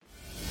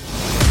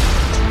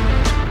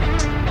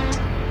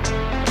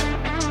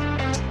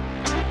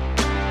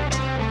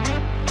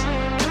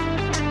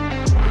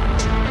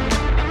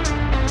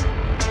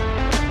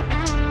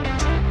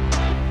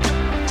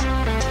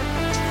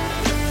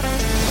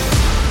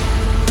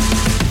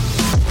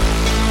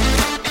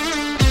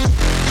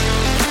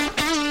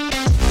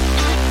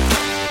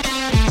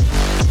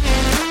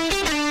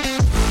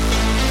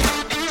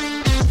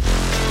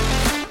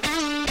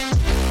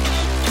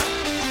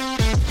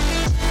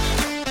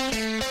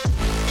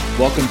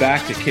Welcome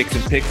back to Kicks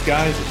and Picks,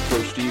 guys. It's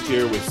Coach Steve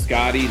here with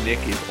Scotty.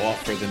 Nick is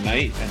off for the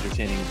night,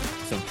 entertaining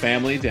some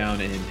family down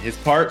in his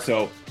part.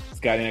 So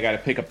Scotty and I got to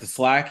pick up the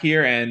slack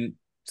here. And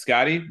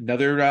Scotty,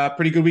 another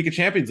pretty good week of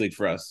Champions League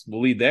for us.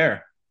 We'll lead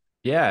there.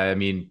 Yeah, I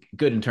mean,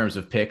 good in terms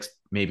of picks.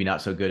 Maybe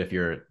not so good if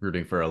you're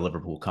rooting for a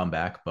Liverpool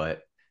comeback,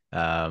 but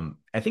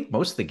I think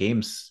most of the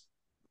games,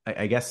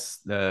 I guess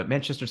the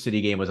Manchester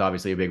City game was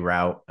obviously a big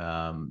rout.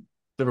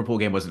 Liverpool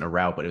game wasn't a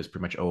rout, but it was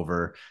pretty much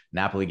over.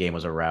 Napoli game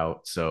was a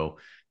rout. So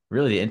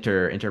really, the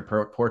Inter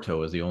Porto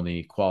was the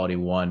only quality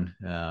one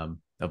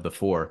of the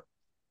four.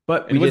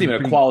 But And it we wasn't did even a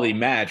pretty. quality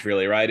match,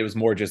 really, right? It was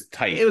more just It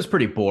tight. was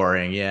pretty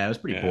boring. Yeah, it was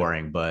pretty Yeah.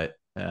 boring, but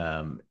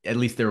at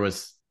least there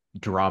was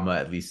drama,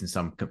 at least in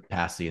some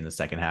capacity in the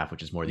second half,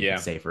 which is more than you can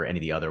Yeah. say for any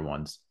of the other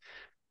ones.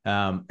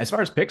 As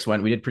far as picks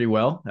went, we did pretty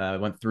well.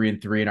 Went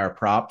 3-3 in our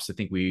props. I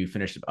think we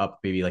finished up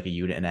maybe like a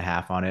unit and a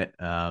half on it.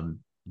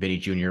 Vinny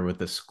Jr. with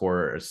the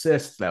score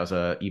assist. That was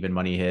a even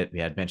money hit. We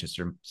had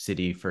Manchester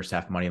City first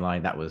half money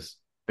line. That was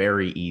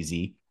very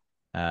easy.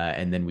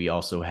 And then we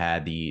also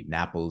had the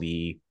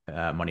Napoli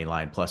money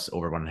line plus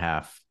over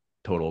 1.5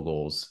 total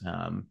goals.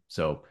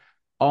 So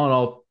all in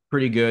all,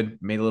 pretty good.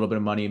 Made a little bit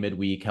of money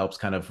midweek, helps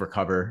kind of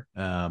recover.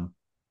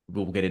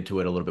 We'll get into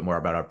it a little bit more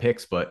about our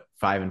picks, but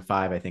 5-5,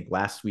 I think,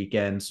 last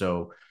weekend.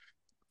 So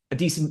a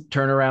decent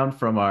turnaround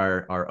from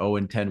our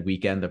 0-10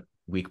 weekend the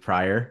week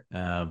prior.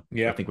 I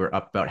Yeah. think we're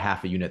up about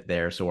half a unit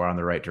there, so we're on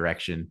the right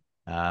direction.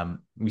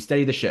 We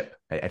steady the ship.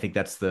 I think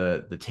that's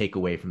the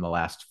takeaway from the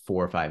last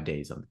 4 or 5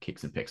 days on the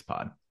Kicks and Picks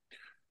pod.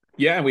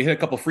 Yeah, and we hit a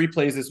couple free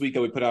plays this week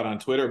that we put out on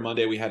Twitter.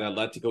 Monday we had a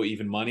Atletico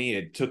even money.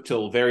 It took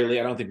till very late.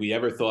 I don't think we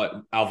ever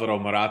thought Alvaro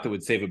Morata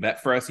would save a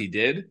bet for us. He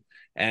did.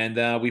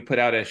 And we put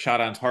out a shot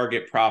on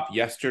target prop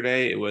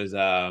yesterday. It was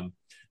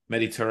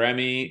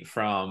Medi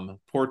from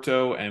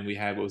Porto, and we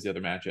had what was the other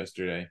match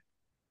yesterday?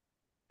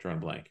 Drawing a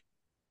blank.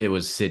 It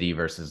was City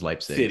versus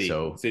Leipzig. City,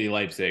 So City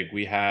Leipzig.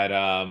 We had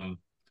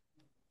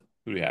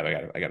who do we have?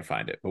 I gotta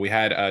find it. But we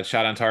had a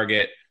shot on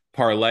target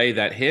parlay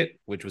that hit,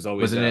 which was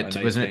always a nice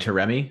wasn't it thing.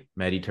 Taremi,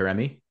 Mehdi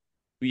Taremi?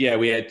 Yeah,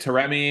 we had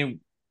Taremi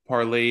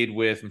parlayed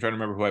with. I'm trying to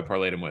remember who I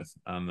parlayed him with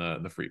on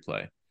the free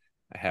play.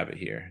 I have it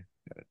here.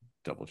 Gotta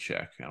double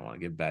check. I don't want to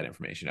give bad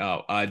information.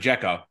 Oh,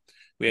 Jekko.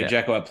 We had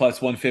Yeah. Jekko at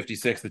plus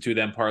 156. The two of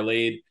them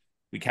parlayed.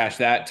 We cashed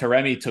that.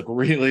 Taremi took a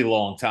really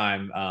long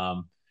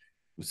time.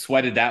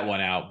 Sweated that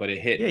one out, but it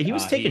hit. Yeah, he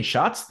was taking He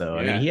shots though. I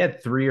mean, Yeah, he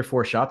had 3 or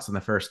 4 shots in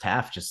the first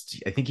half.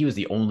 Just I think he was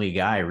the only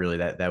guy really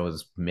that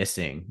was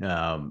missing.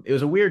 It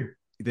was a weird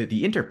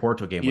the Inter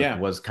Porto game yeah,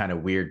 was kind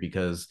of weird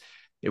because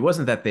it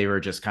wasn't that they were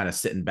just kind of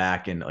sitting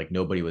back and like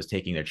nobody was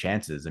taking their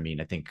chances. I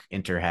mean, I think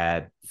Inter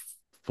had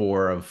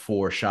 4 of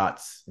 4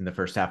 shots in the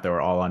first half that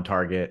were all on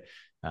target.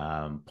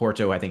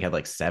 Porto, I think, had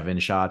like 7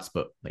 shots,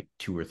 but like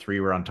 2 or 3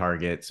 were on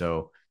target.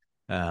 So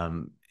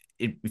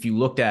if you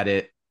looked at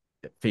it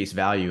face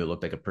value, it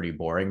looked like a pretty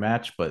boring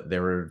match, but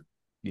there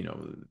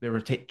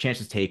were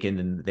chances taken,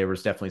 and there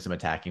was definitely some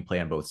attacking play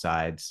on both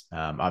sides.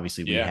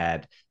 Obviously, we yeah.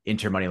 had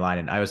Inter money line,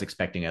 and I was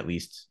expecting at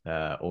least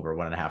over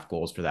 1.5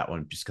 goals for that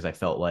one, just because I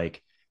felt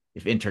like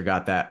if Inter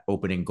got that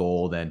opening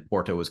goal, then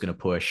Porto was going to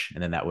push,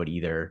 and then that would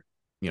either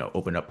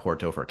open up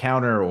Porto for a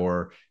counter,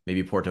 or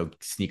maybe Porto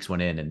sneaks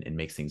one in and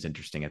makes things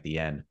interesting at the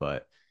end.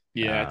 But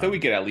Yeah, I thought we'd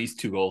um, get at least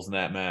 2 goals in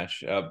that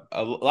match. A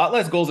lot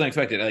less goals than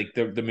expected. Like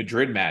the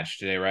Madrid match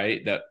today,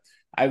 right? That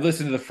I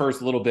listened to the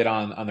first little bit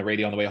on the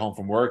radio on the way home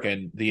from work,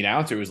 and the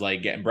announcer was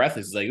like getting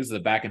breathless. He's like, "This is a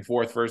back and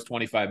forth first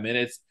 25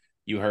 minutes."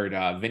 You heard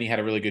Vinny had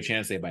a really good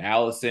chance saved by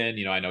Allison.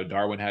 I know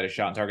Darwin had a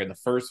shot on target in the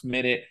first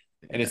minute,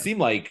 and it yeah. seemed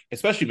like,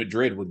 especially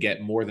Madrid, would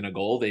get more than a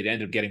goal. They'd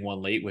end up getting one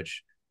late,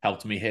 which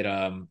helped me hit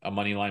a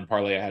money line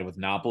parlay I had with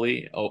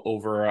Napoli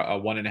over a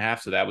 1.5.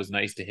 So that was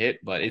nice to hit,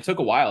 but it took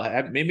a while.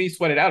 It made me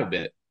sweat it out a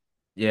bit.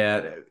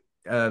 Yeah,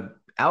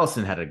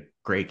 Allison had a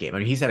great game. I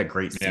mean, he's had a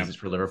great Yeah. season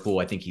for Liverpool.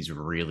 I think he's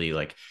really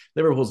like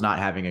Liverpool's not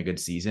having a good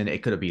season.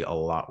 It could have been a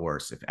lot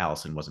worse if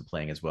Allison wasn't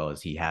playing as well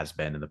as he has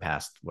been in the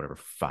past, whatever,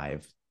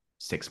 5,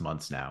 6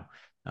 months now.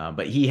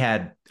 But he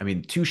had, I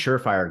mean, 2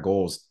 surefire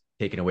goals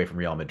taken away from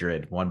Real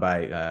Madrid, one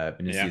by Yeah.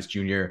 Vinicius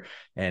Jr.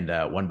 and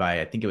one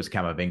by, I think it was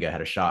Camavinga,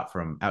 had a shot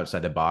from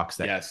outside the box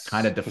that kind Yes. of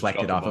Pushed it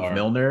deflected off the off of bar.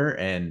 Milner.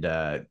 And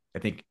I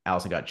think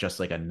Allison got just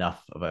like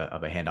enough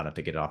of a hand on it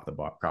to get it off the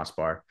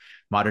crossbar.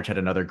 Modric had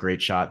another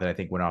great shot that I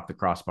think went off the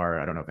crossbar.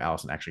 I don't know if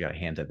Allison actually got a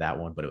hand at that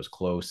one, but it was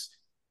close.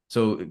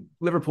 So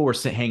Liverpool were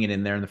hanging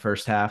in there in the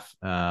first half.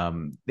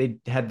 They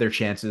had their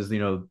chances,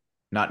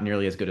 not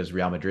nearly as good as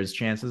Real Madrid's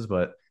chances,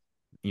 but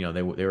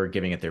they were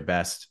giving it their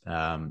best.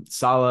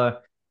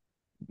 Salah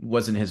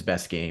wasn't his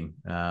best game.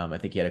 I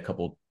think he had a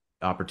couple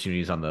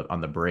opportunities on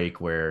the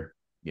break where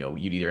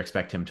you'd either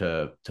expect him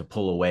to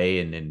pull away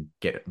and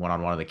get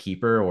one-on-one on the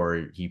keeper,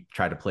 or he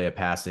tried to play a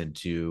pass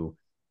into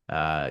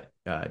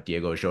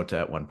Diego Jota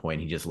at one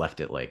point. He just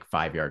left it like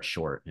 5 yards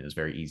short. It was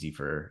very easy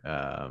for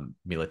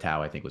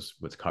Militao, I think,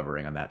 was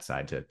covering on that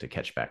side to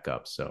catch back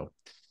up. So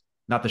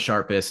not the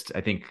sharpest.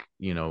 I think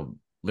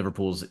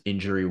Liverpool's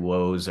injury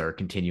woes are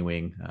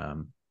continuing.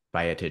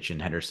 Bajetic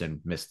and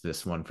Henderson missed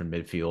this one from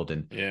midfield.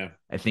 And Yeah.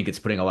 I think it's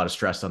putting a lot of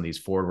stress on these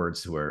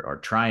forwards who are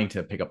trying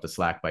to pick up the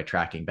slack by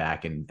tracking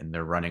back, and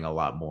they're running a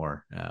lot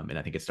more. And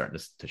I think it's starting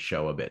to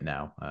show a bit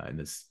now in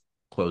this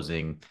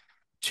closing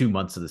 2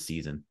 months of the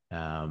season.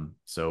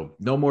 So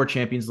no more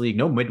Champions League,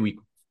 no midweek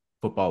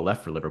football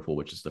left for Liverpool,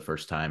 which is the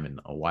first time in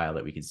a while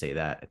that we can say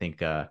that. I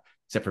think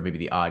except for maybe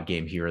the odd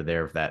game here or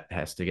there that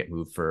has to get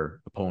moved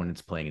for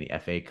opponents playing in the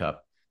FA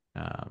Cup.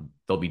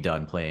 They'll be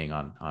done playing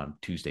on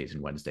Tuesdays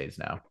and Wednesdays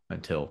now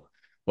until,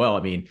 well,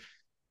 I mean,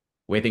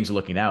 the way things are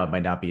looking now, it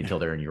might not be until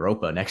they're in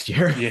Europa next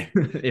year, Yeah.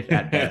 if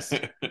at best.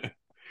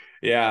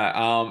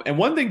 Yeah. And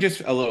one thing,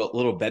 just a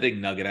little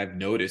betting nugget I've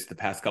noticed the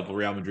past couple of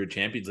Real Madrid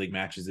Champions League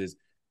matches is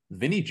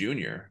Vinny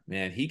Jr.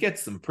 Man, he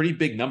gets some pretty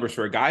big numbers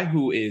for a guy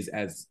who is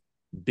as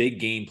big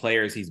game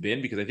player as he's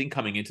been, because I think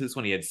coming into this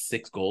one, he had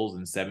 6 goals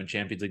in 7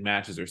 Champions League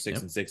matches, or six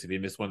Yep. and six if he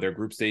missed one of their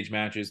group stage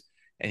matches.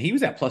 And he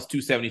was at plus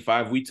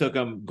 275. We took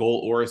him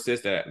goal or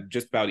assist at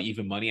just about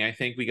even money, I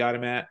think we got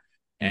him at.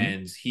 Mm-hmm.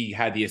 And he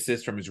had the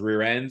assist from his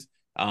rear end.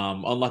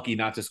 Unlucky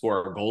not to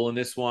score a goal in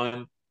this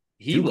one.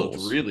 He Two looked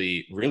goals.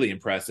 really, really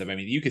impressive. I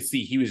mean, you could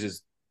see he was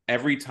just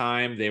every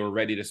time they were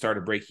ready to start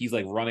a break, he's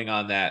like running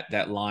on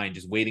that line,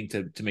 just waiting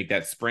to make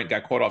that sprint.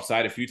 Got caught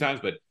offside a few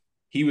times, but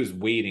he was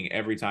waiting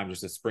every time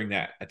just to spring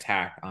that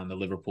attack on the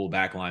Liverpool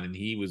back line, and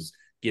he was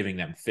giving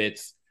them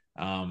fits.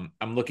 I'm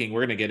looking.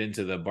 We're going to get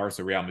into the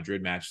Barca Real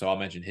Madrid match, so I'll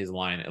mention his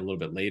line a little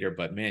bit later.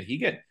 But man, he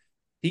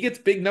gets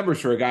big numbers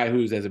for a guy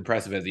who's as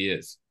impressive as he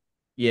is.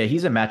 Yeah,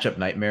 he's a matchup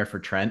nightmare for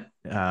Trent.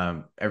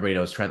 Everybody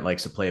knows Trent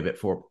likes to play a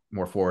bit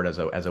more forward as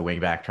a wing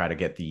back, try to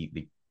get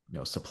the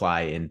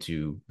supply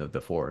into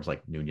the forwards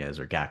like Nunez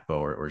or Gakpo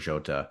or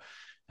Jota.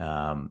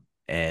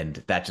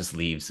 And that just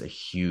leaves a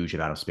huge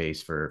amount of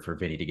space for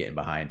Vinny to get in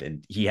behind.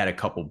 And he had a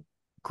couple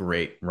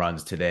great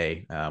runs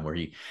today where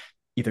he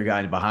either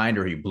got in behind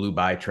or he blew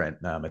by Trent.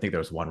 I think there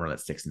was one run that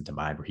sticks into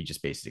mind where he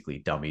just basically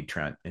dummied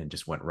Trent and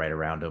just went right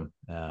around him.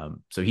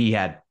 So he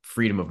had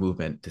freedom of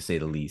movement to say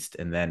the least.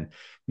 And then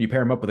you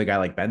pair him up with a guy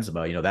like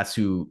Benzema, that's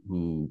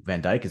who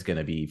Van Dijk is going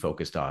to be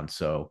focused on.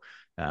 So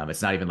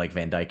it's not even like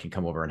Van Dijk can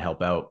come over and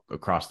help out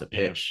across the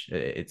pitch. Yeah.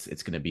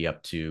 It's going to be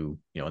up to,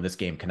 in this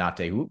game,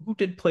 Kanate, who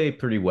did play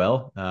pretty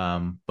well.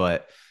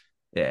 But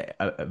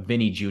a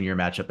Vinny Jr.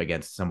 matchup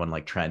against someone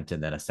like Trent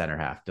and then a center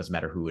half, doesn't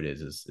matter who it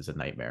is a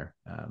nightmare.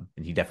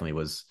 And he definitely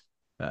was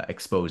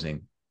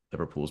exposing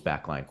Liverpool's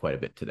backline quite a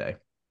bit today.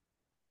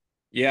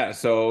 Yeah,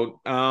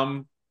 so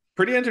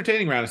pretty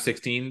entertaining round of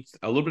 16.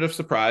 A little bit of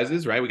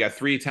surprises, right? We got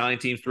 3 Italian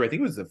teams through. I think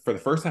it was for the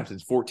first time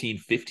since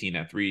 14-15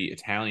 that 3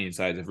 Italian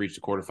sides have reached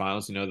the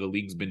quarterfinals. The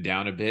league's been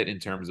down a bit in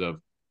terms of,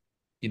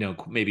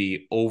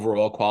 maybe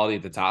overall quality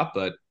at the top,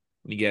 but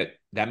when you get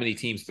that many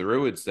teams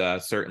through, it's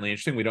certainly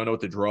interesting. We don't know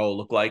what the draw will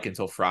look like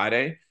until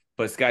Friday,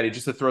 but Scotty,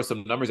 just to throw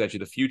some numbers at you,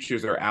 the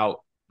futures are out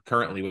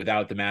currently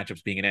without the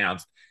matchups being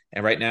announced.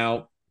 And right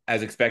now,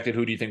 as expected,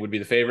 who do you think would be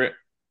the favorite?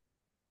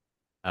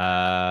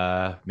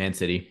 Man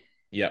City.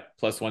 Yep,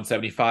 plus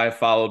 175,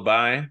 followed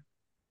by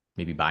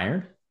maybe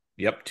Bayern.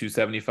 Yep,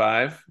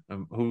 275.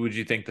 Who would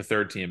you think the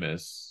third team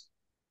is?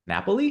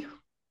 Napoli?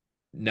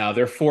 No,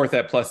 they're fourth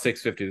at plus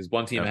 650. There's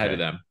one team ahead of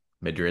them.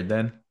 Madrid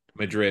then?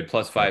 Madrid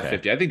plus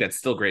 550. Okay. I think that's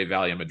still great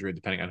value in Madrid,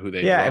 depending on who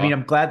they draw. I mean,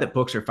 I'm glad that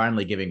books are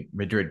finally giving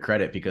Madrid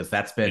credit, because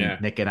that's been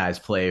Nick and I's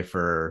play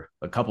for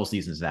a couple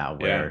seasons now,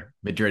 where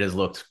Madrid has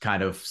looked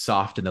kind of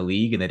soft in the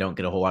league and they don't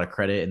get a whole lot of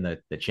credit in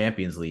the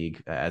Champions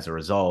League as a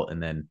result.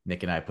 And then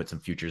Nick and I put some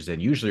futures in,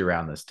 usually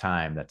around this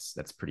time.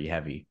 That's pretty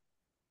heavy.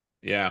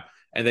 Yeah.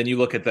 And then you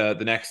look at the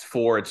next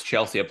 4, it's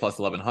Chelsea at plus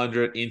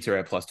 1100, Inter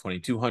at plus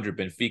 2200,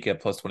 Benfica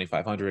at plus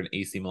 2500, and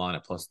AC Milan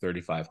at plus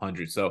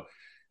 3500. So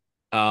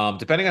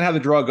depending on how the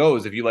draw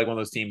goes, if you like one of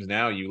those teams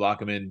now, you lock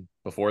them in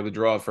before the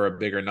draw for a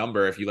bigger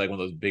number. If you like one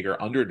of those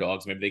bigger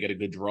underdogs, maybe they get a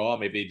good draw.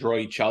 Maybe they draw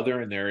each other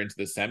and they're into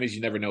the semis.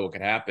 You never know what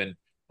could happen.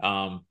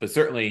 But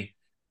certainly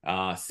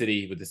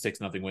City with the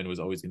 6-0 win was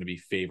always going to be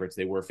favorites.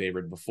 They were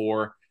favored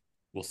before.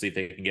 We'll see if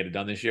they can get it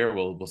done this year.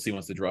 We'll see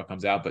once the draw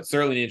comes out. But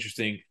certainly an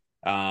interesting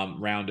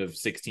round of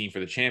 16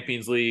 for the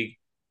Champions League.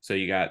 So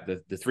you got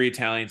the 3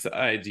 Italian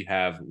sides. You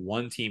have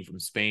 1 team from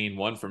Spain,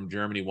 1 from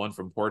Germany, 1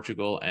 from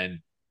Portugal, and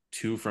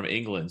 2 from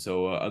England.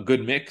 So a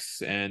good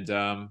mix. And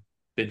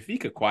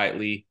Benfica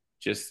quietly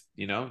just,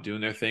 doing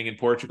their thing in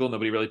Portugal.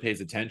 Nobody really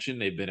pays attention.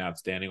 They've been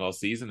outstanding all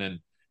season, and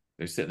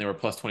they're sitting there with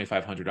plus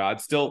 2,500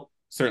 odds. Still,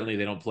 certainly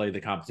they don't play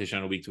the competition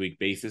on a week-to-week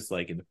basis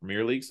like in the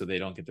Premier League, so they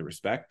don't get the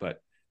respect, but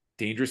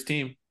dangerous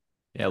team.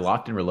 Yeah,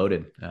 locked and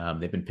reloaded.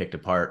 They've been picked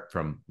apart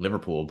from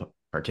Liverpool,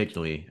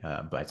 particularly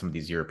by some of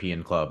these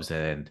European clubs,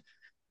 and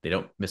they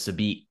don't miss a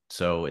beat.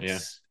 So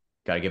it's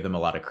got to give them a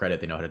lot of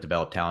credit. They know how to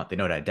develop talent. They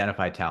know how to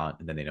identify talent,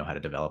 and then they know how to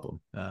develop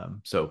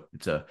them. So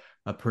it's a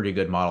pretty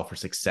good model for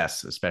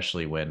success,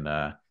 especially when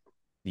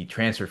the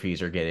transfer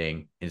fees are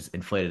getting as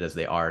inflated as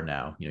they are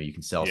now. You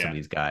can sell some of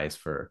these guys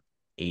for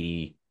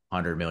 80,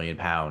 100 million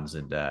pounds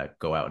and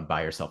go out and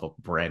buy yourself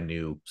a brand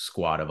new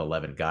squad of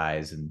 11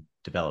 guys and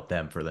develop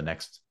them for the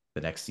next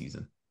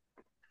season.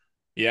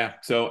 Yeah.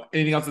 So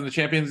anything else in the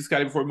Champions,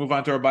 Scotty, before we move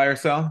on to our buy or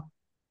sell?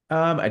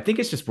 I think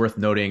it's just worth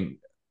noting.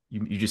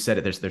 You just said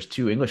it. There's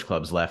two English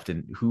clubs left,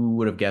 and who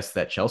would have guessed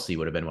that Chelsea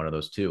would have been one of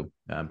those two,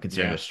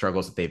 considering the Yeah.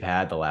 struggles that they've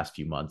had the last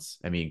few months.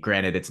 I mean,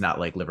 granted, it's not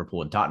like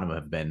Liverpool and Tottenham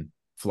have been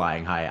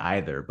flying high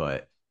either,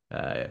 but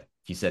if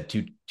you said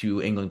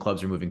two England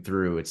clubs are moving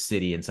through, it's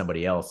City and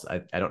somebody else.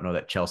 I don't know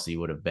that Chelsea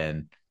would have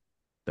been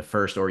the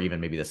first or even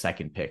maybe the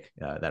second pick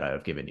that I'd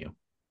have given you.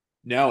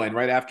 No, and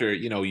right after,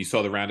 you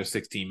saw the round of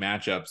 16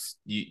 matchups,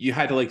 you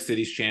had to like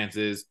City's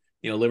chances.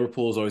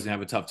 Liverpool's always gonna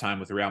have a tough time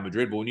with Real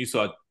Madrid, but when you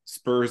saw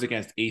Spurs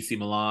against AC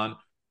Milan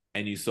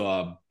and you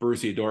saw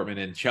Borussia Dortmund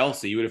and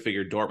Chelsea, you would have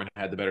figured Dortmund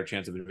had the better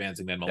chance of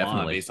advancing than Milan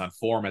Definitely. based on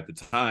form at the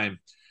time.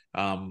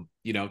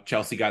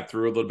 Chelsea got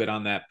through a little bit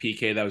on that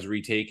PK that was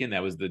retaken.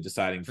 That was the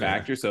deciding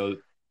factor. So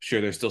sure,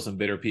 there's still some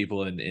bitter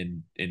people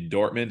in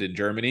Dortmund in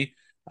Germany.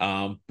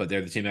 But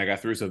they're the team that got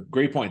through. So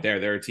great point there.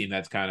 They're a team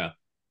that's kind of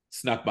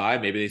snuck by.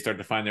 Maybe they start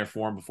to find their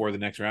form before the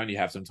next round. You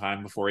have some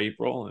time before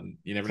April, and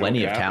you never know what Plenty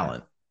could of happen.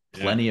 talent.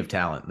 Yeah. Plenty of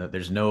talent.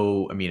 There's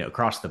no, I mean,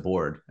 across the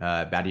board,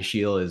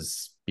 Badiashile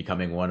is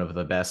becoming one of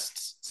the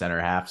best center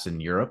halves in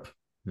Europe.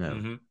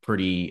 Mm-hmm.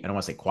 Pretty, I don't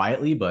want to say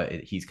quietly, but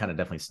he's kind of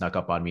definitely snuck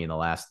up on me in the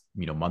last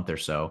month or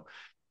so.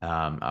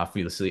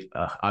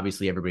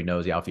 Obviously, everybody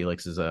knows Yao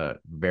Felix is a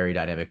very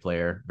dynamic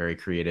player, very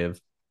creative,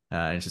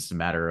 and it's just a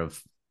matter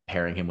of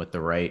pairing him with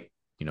the right,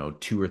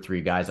 two or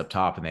three guys up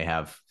top, and they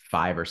have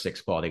five or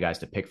six quality guys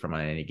to pick from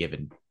on any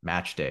given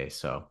match day.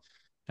 So,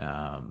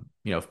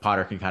 if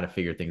Potter can kind of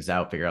figure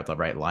out the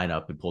right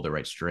lineup and pull the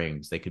right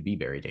strings, they could be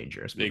very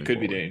dangerous They moving could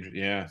be forward. dangerous.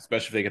 Yeah.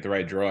 Especially if they get the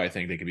right draw. I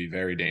think they could be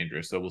very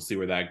dangerous. So we'll see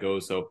where that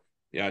goes. So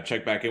yeah,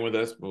 check back in with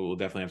us. We'll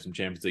definitely have some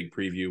Champions League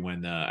preview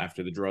when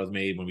after the draw is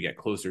made, when we get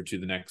closer to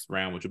the next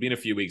round, which will be in a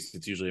few weeks.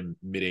 It's usually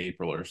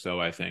mid-April or so,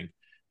 I think.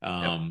 Yep.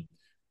 Um,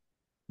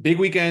 Big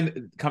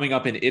weekend coming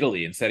up in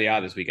Italy in Serie A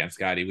this weekend,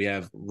 Scotty. We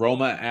have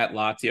Roma at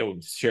Lazio.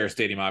 We share a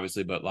stadium,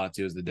 obviously, but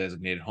Lazio is the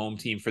designated home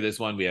team for this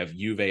one. We have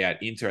Juve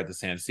at Inter at the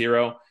San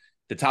Siro.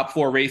 The top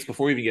four race,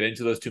 before we even get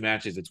into those two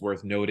matches, it's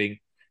worth noting.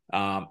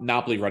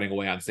 Napoli running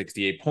away on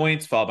 68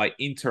 points, followed by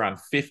Inter on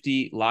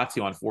 50,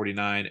 Lazio on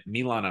 49,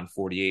 Milan on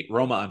 48,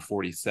 Roma on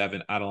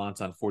 47,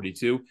 Atalanta on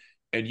 42.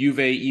 And Juve,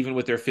 even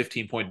with their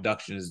 15-point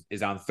deduction,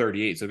 is on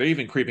 38. So they're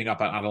even creeping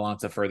up on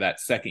Atalanta for that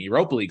second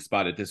Europa League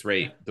spot at this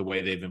rate, the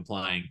way they've been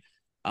playing.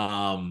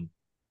 Um,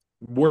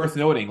 Worth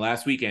noting,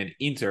 last weekend,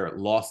 Inter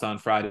lost on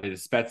Friday to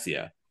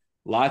Spezia.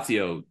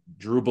 Lazio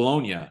drew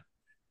Bologna.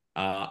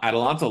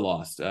 Atalanta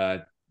lost.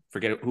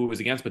 Forget who it was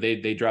against, but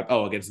they dropped.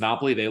 Oh, against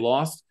Napoli, they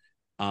lost.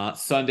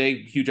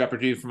 Sunday, huge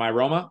opportunity for my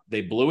Roma.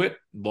 They blew it,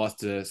 lost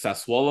to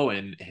Sassuolo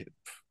in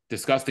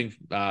disgusting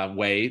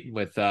way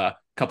with a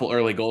couple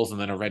early goals and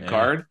then a red Yeah.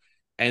 card.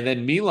 And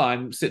then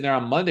Milan sitting there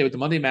on Monday with the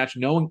Monday match,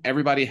 knowing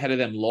everybody ahead of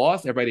them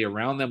lost, everybody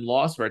around them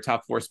lost for a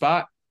top four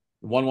spot.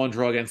 1-1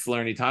 draw against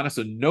Salernitana.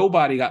 So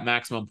nobody got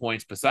maximum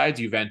points besides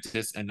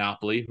Juventus and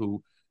Napoli,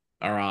 who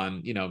are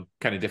on,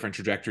 kind of different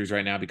trajectories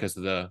right now because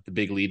of the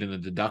big lead in the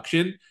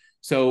deduction.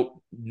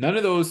 So none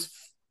of those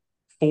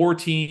four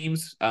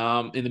teams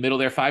in the middle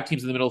there, five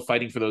teams in the middle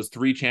fighting for those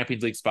three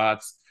Champions League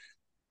spots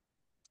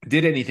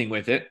did anything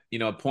with it.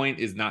 A point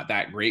is not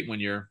that great when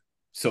you're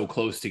so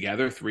close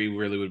together. Three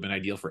really would have been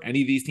ideal for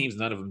any of these teams.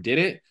 None of them did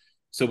it.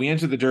 So we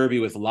entered the Derby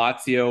with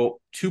Lazio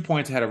 2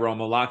 points ahead of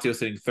Roma. Lazio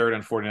sitting third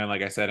on 49,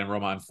 like I said, and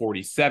Roma on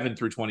 47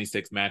 through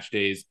 26 match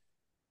days.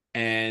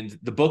 And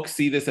the books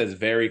see this as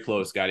very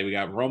close, Scotty. We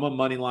got Roma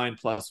money line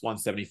plus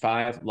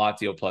 175,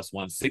 Lazio plus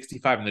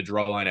 165, and the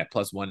draw line at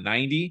plus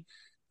 190.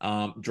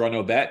 Draw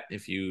no bet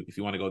if you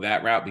want to go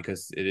that route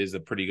because it is a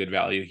pretty good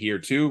value here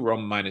too.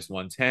 Roma minus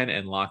 110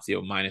 and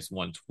Lazio minus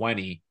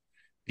 120.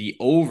 The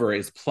over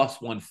is plus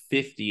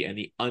 150 and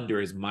the under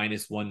is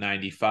minus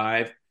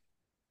 195.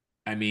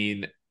 I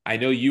mean, I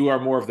know you are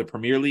more of the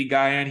Premier League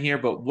guy on here,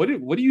 but what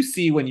do you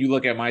see when you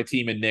look at my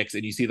team and Knicks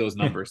and you see those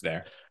numbers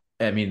there?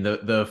 I mean,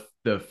 the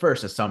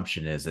first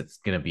assumption is it's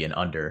going to be an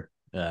under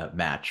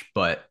match,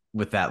 but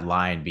with that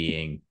line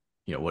being,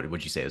 what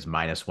would you say is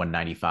minus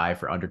 195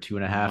 for under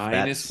 2.5?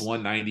 Minus That's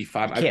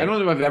 195. you I can't. don't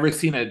know if I've ever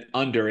seen an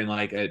under in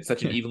like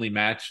such an evenly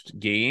matched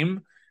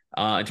game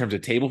in terms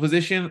of table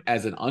position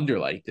as an under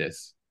like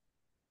this.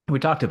 We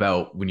talked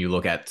about when you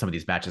look at some of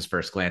these matches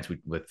first glance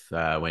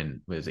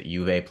when was it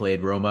Juve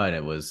played Roma and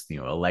it was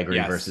Allegri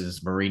Yes.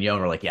 versus Mourinho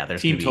and we're like, yeah,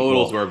 there's going Team to be,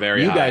 totals well, were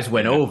very you guys high.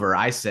 went Yeah. over.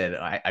 I said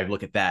I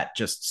look at that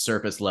just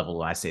surface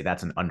level and I say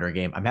that's an under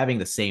game. I'm having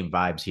the same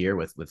vibes here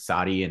with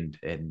Sadi and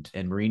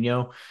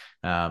Mourinho.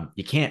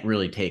 You can't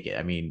really take it.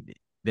 I mean,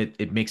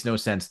 it makes no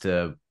sense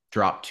to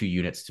drop 2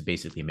 units to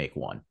basically make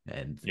one,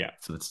 and Yeah.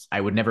 so I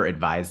would never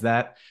advise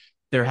that.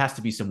 There has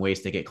to be some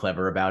ways to get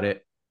clever about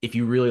it. If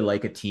you really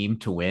like a team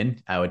to win,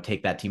 I would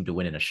take that team to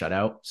win in a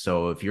shutout.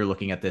 So if you're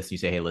looking at this, you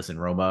say, hey, listen,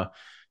 Roma,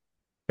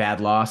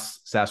 bad loss,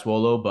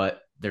 Sassuolo, but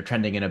they're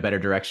trending in a better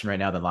direction right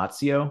now than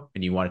Lazio,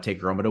 and you want to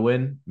take Roma to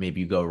win,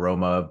 maybe you go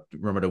Roma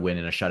to win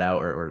in a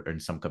shutout or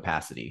in some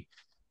capacity.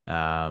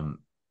 Um,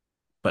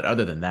 but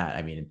other than that,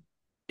 I mean,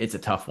 it's a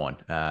tough one.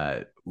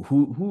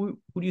 Who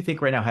do you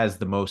think right now has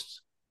the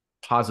most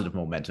positive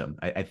momentum?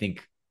 I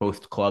think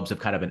both clubs have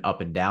kind of been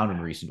up and down in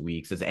recent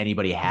weeks. Does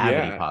anybody have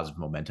any Yeah. positive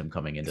momentum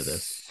coming into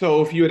this?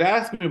 So if you had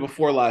asked me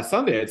before last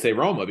Sunday, I'd say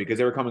Roma because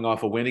they were coming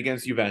off a win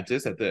against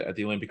Juventus at the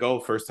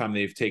Olimpico. First time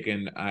they've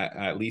taken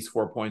at least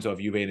 4 points off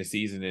Juve in a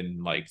season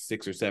in like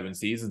 6 or 7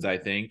 seasons, I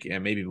think,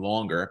 and maybe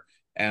longer.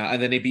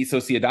 And then they beat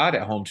Sociedad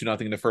at home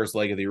 2-0 in the first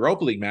leg of the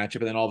Europa League matchup.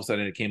 And then all of a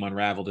sudden it came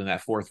unraveled in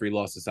that 4-3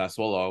 loss to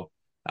Sassuolo.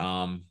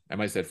 I might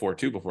have said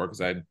 4-2 before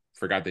because I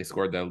forgot they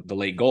scored the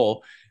late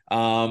goal.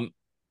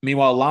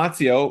 Meanwhile,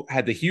 Lazio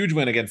had the huge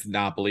win against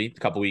Napoli a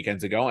couple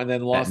weekends ago and then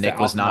That lost to Nick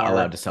was not Alkmaar.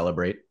 allowed to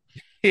celebrate.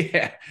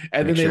 Yeah,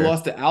 and Make then they sure.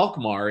 lost to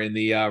Alkmaar in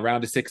the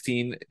round of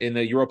 16 in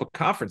the Europa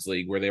Conference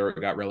League, where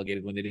got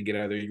relegated when they didn't get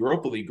out of the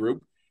Europa League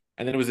group.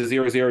 And then it was a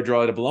 0-0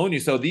 draw to Bologna.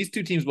 So these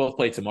two teams both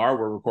play tomorrow.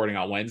 We're recording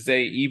on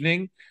Wednesday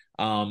evening.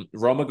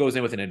 Roma goes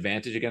in with an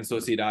advantage against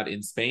Sociedad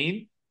in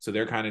Spain. So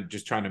they're kind of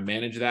just trying to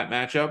manage that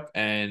matchup.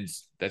 And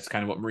that's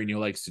kind of what Mourinho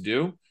likes to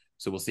do.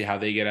 So we'll see how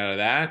they get out of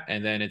that.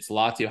 And then it's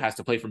Lazio has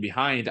to play from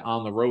behind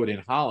on the road in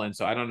Holland.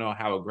 So I don't know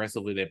how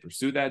aggressively they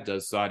pursue that.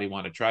 Does Saudi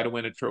want to try to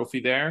win a trophy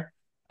there?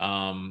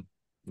 Um,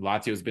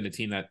 Lazio has been a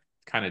team that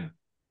kind of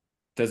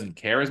doesn't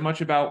care as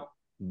much about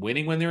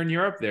winning when they're in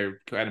Europe. They're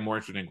kind of more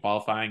interested in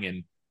qualifying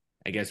and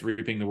I guess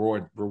reaping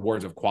the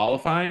rewards of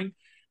qualifying.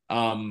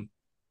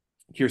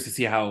 Curious to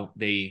see how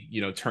they,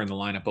 turn the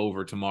lineup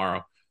over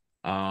tomorrow.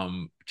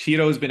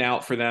 Cheeto's been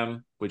out for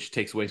them, which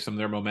takes away some of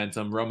their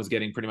momentum. Roma's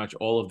getting pretty much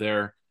all of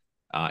their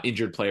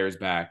injured players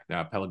back.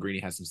 Pellegrini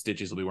has some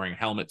stitches. He'll be wearing a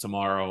helmet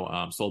tomorrow.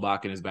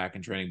 Solbakken is back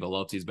in training.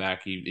 Belotti's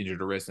back. He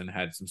injured a wrist and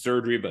had some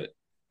surgery, but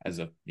as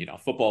a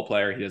football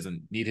player, he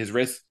doesn't need his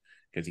wrist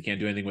because he can't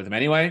do anything with him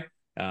anyway,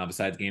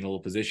 besides gain a little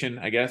position,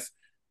 I guess.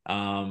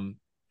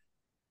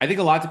 I think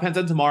a lot depends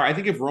on tomorrow. I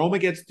think if Roma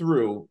gets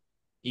through,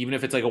 even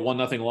if it's like a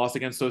 1-0 loss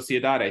against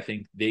Sociedad, I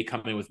think they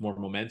come in with more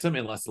momentum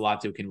unless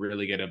Lazio can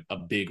really get a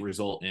big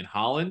result in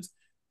Holland.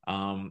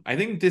 I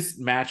think this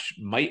match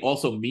might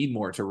also mean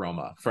more to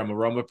Roma. From a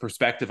Roma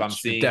perspective, I'm It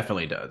seeing,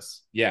 definitely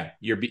does. yeah,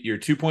 you're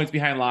 2 points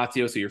behind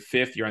Lazio, so you're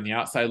fifth. You're on the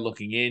outside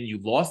looking in. You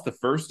lost the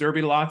first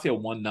derby to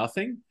Lazio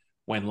 1-0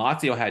 when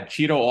Lazio had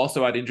Cheeto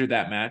also had injured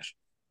that match.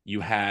 You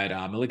had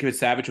Milinkovic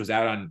Savic was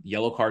out on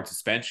yellow card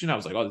suspension. I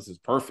was like, oh, this is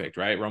perfect,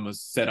 right?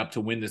 Roma's set up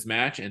to win this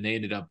match, and they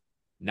ended up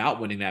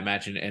not winning that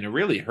match, and it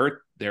really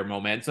hurt their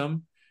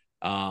momentum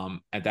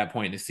at that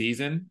point in the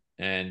season.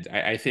 And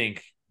I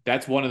think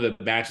that's one of the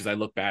matches I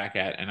look back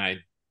at, and I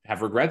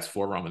have regrets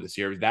for Roma this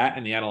year. That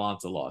and the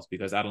Atalanta loss,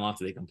 because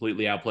Atalanta, they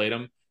completely outplayed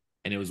them,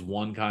 and it was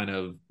one kind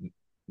of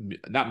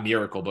not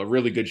miracle, but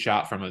really good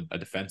shot from a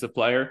defensive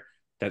player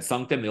that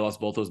sunk them. They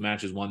lost both those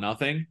matches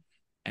 1-0,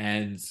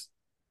 and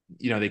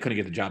they couldn't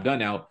get the job done.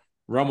 Now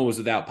Roma was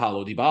without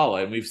Paulo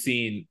Dybala, and we've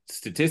seen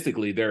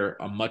statistically they're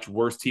a much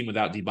worse team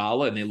without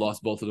Dybala, and they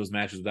lost both of those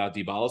matches without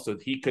Dybala, so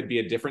he could be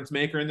a difference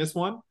maker in this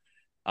one.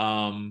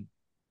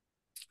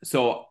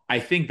 So I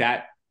think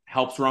that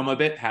helps Roma a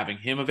bit having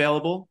him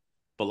available.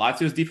 But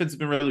Lazio's defense has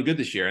been really good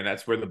this year, and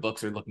that's where the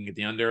books are looking at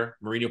the under.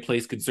 Mourinho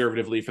plays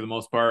conservatively for the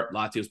most part.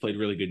 Lazio's played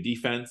really good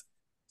defense.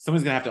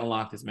 Someone's gonna have to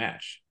unlock this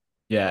match.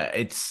 Yeah,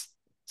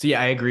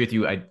 I agree with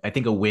you. I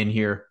think a win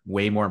here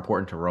way more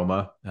important to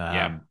Roma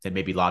Yeah, than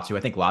maybe Lazio.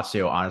 I think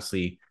Lazio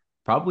honestly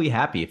probably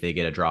happy if they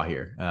get a draw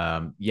here.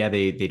 Yeah,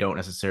 they don't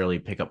necessarily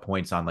pick up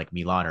points on like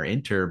Milan or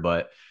Inter,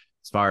 but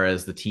as far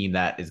as the team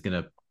that is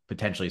going to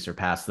potentially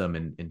surpass them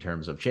in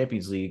terms of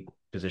Champions League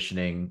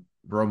positioning,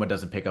 Roma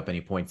doesn't pick up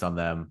any points on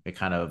them. It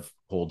kind of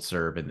holds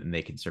serve and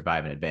they can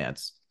survive in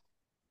advance.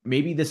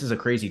 Maybe this is a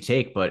crazy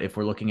take, but if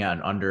we're looking at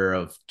an under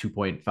of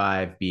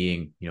 2.5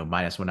 being,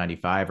 minus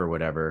 195 or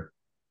whatever,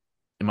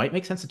 it might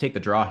make sense to take the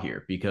draw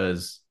here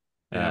because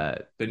yeah.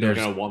 Then you're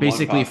looking there's at 1-1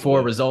 basically four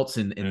possibly. results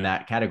in Yeah,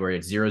 that category.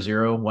 It's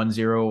 0-0,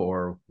 1-0,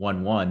 or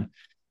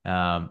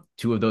 1-1.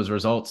 Two of those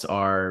results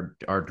are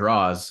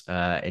draws,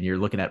 and you're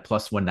looking at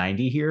plus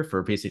 190 here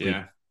for basically.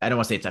 yeah. I don't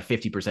want to say it's a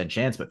 50%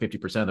 chance, but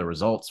 50% of the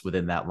results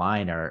within that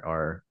line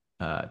are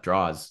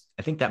draws.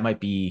 I think that might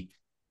be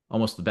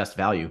almost the best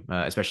value,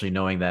 especially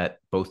knowing that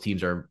both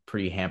teams are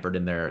pretty hampered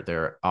in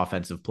their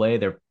offensive play.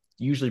 They're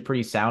usually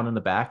pretty sound in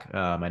the back.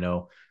 I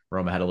know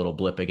Roma had a little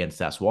blip against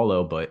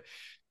Sassuolo, but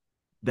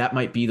that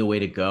might be the way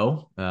to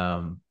go.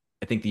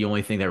 I think the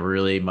only thing that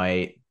really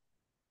might,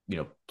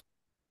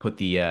 put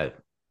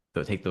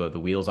take the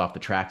wheels off the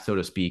track, so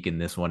to speak, in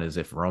this one is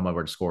if Roma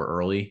were to score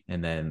early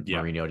and then Yeah,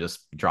 Mourinho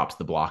just drops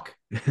the block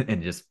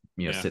and just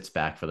yeah. sits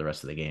back for the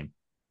rest of the game.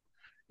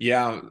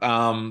 Yeah.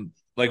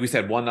 Like we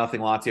said, 1-0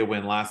 Lazio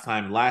win last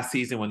time. Last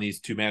season, when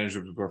these two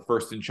managers were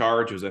first in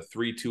charge, it was a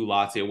 3-2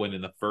 Lazio win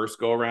in the first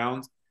go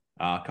around.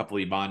 A couple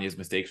of Ibanez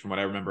mistakes from what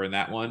I remember in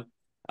that one.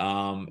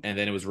 And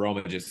then it was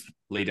Roma just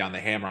laid down the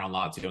hammer on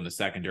Lazio in the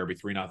second derby,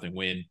 3-0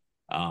 win.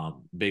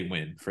 Big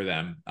win for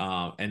them.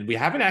 And we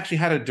haven't actually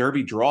had a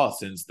derby draw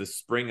since the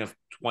spring of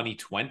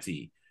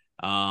 2020.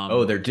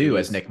 Oh, they're It due,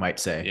 as was, Nick might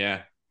say.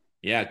 yeah,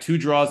 yeah, two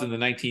draws in the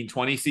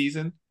 1920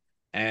 season,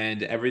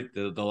 and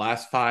the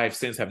last five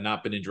since have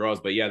not been in draws.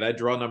 But yeah, that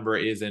draw number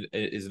is an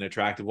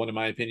attractive one in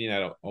my opinion.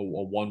 At a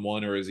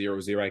 1-1 or a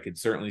 0-0, I could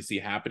certainly see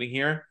happening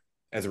here.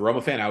 As a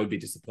Roma fan, I would be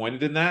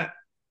disappointed in that.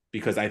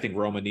 because I think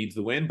Roma needs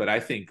the win. But I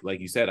think, like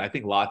you said, I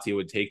think Lazio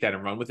would take that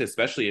and run with it,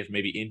 especially if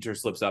maybe Inter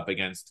slips up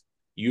against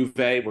Juve.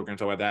 We're going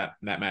to talk about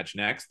that match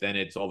next. Then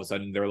it's all of a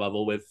sudden they're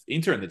level with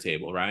Inter in the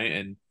table, right?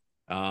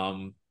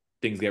 And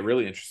things get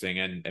really interesting.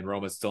 And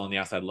Roma's still on the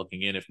outside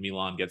looking in if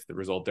Milan gets the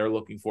result they're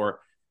looking for.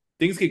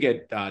 Things could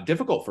get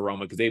difficult for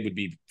Roma because they would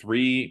be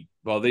three.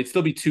 Well, they'd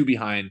still be two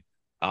behind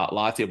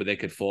Lazio, but they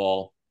could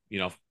fall,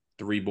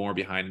 three more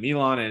behind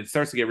Milan, and it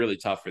starts to get really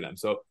tough for them.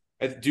 So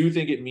I do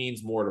think it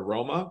means more to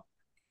Roma.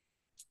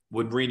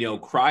 Would Mourinho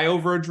cry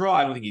over a draw?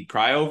 I don't think he'd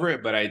cry over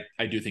it, but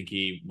I do think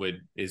he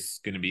is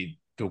going to be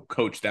the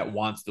coach that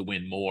wants to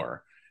win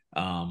more.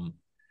 I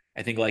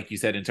think, like you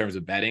said, in terms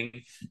of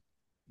betting,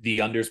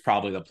 the under's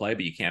probably the play,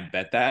 but you can't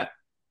bet that.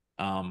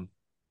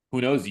 Who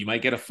knows? You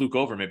might get a fluke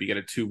over, maybe get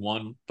a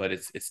 2-1, but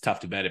it's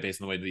tough to bet it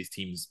based on the way these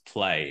teams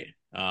play,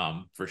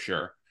 for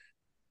sure.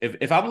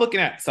 If I'm looking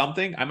at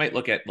something, I might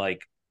look at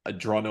like a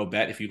draw no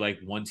bet. If you like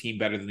one team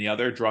better than the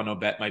other, draw no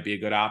bet might be a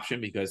good option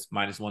because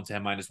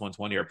 -110,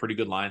 -120 are pretty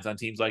good lines on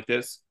teams like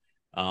this.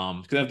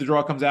 Because if the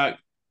draw comes out,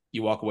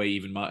 you walk away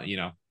even,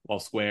 all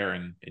square,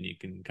 and you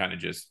can kind of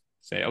just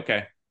say,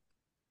 okay.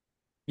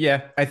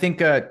 Yeah, I think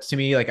to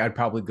me, like I'd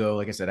probably go,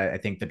 like I said, I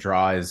think the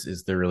draw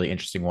is the really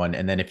interesting one.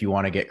 And then if you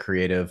want to get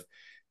creative,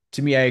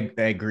 to me, I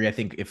agree. I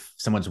think if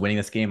someone's winning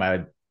this game, I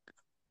would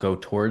go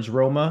towards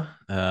Roma,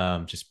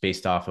 just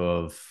based off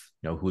of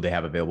who they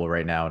have available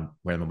right now and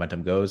where the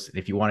momentum goes. And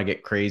if you want to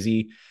get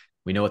crazy,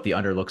 we know what the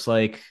under looks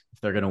like.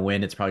 If they're going to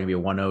win, it's probably going to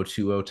be a 1-0,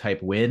 2-0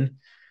 type win.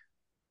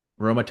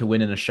 Roma to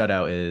win in a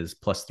shutout is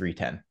plus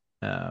 310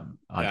 on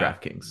Yeah,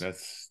 DraftKings.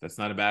 that's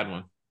not a bad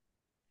one.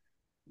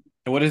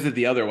 And what is it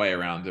the other way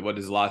around? What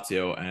is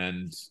Lazio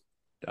and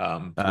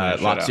to win a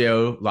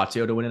shutout?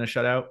 Lazio to win in a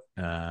shutout.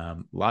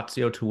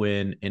 Lazio to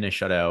win in a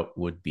shutout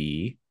would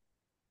be,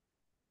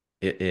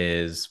 it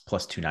is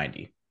plus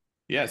 290.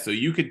 Yeah, so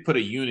you could put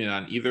a unit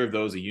on either of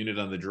those, a unit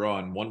on the draw,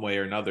 and one way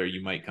or another,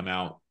 you might come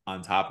out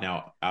on top.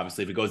 Now,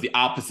 obviously, if it goes the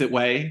opposite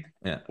way,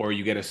 Yeah. or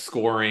you get a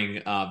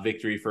scoring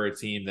victory for a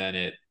team, then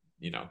it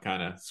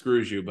kind of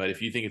screws you. But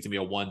if you think it's gonna be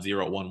a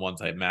 1-0, 1-1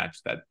 type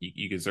match, that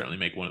you can certainly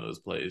make one of those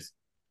plays.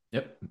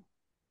 Yep,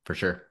 for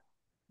sure.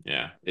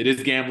 Yeah, it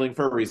is gambling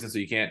for a reason, so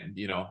you can't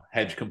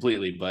hedge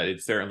completely, but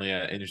it's certainly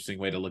an interesting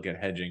way to look at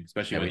hedging,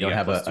 especially Yeah, we when you don't get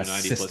have plus a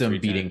 290, plus system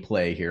beating 310.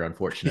 play here,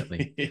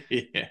 unfortunately.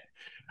 Yeah.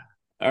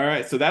 All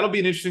right, so that'll be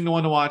an interesting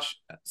one to watch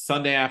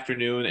Sunday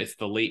afternoon. It's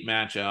the late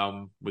match,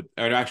 or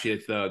actually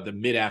it's the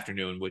mid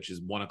afternoon, which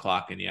is 1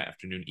 o'clock in the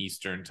afternoon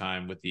Eastern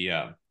time with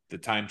the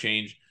time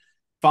change.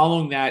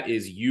 Following that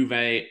is Juve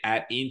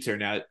at Inter.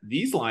 Now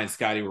these lines,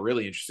 Scotty, were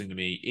really interesting to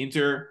me.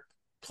 Inter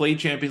played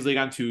Champions League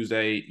on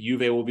Tuesday.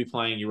 Juve will be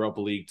playing Europa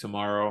League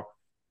tomorrow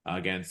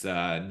against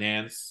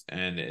Nantes,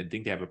 and I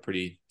think they have a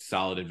pretty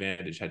solid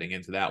advantage heading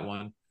into that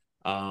one.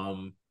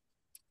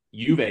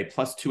 Juve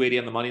plus 280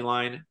 on the money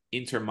line,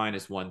 Inter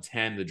minus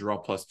 110, the draw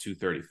plus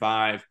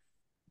 235.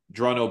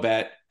 Draw no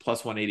bet,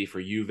 plus 180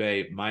 for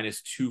Juve,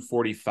 minus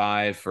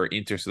 245 for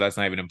Inter, so that's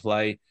not even in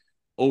play.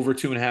 Over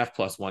 2.5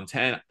 plus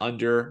 110,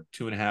 under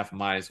 2.5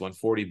 minus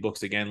 140.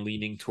 Books again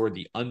leaning toward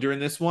the under in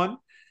this one.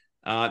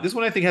 This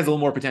one I think has a little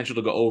more potential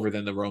to go over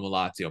than the Roma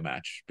Lazio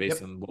match,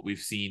 based Yep. on what we've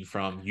seen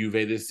from Juve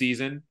this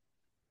season.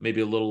 Maybe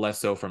a little less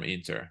so from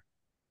Inter.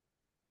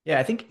 Yeah,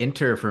 I think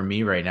Inter for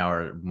me right now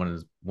are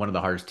one of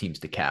the hardest teams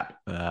to cap.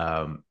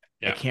 I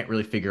Yeah. can't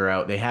really figure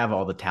out. They have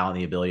all the talent,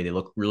 the ability. They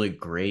look really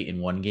great in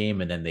one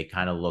game, and then they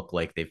kind of look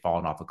like they've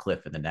fallen off a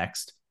cliff in the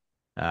next.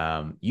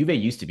 Juve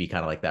used to be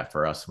kind of like that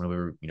for us when we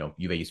were,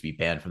 Juve used to be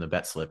banned from the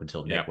bet slip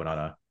until Yeah. Nick went on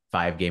a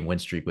 5-game win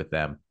streak with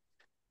them.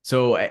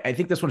 So I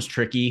think this one's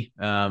tricky.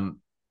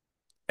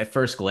 At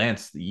first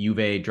glance, the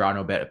Juve draw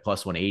no bet at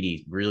plus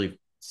 180 really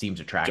seems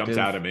Jumps out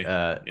attractive, at me.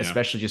 Yeah.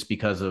 especially just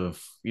because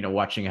of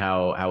watching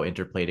how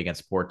Inter played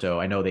against Porto.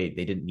 I know they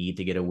didn't need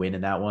to get a win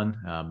in that one.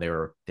 They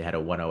had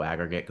a 1-0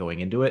 aggregate going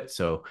into it,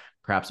 so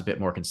perhaps a bit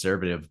more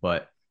conservative.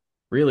 But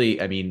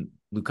really, I mean,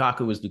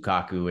 Lukaku is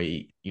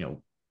Lukaku.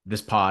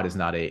 This pod is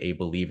not a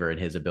believer in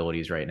his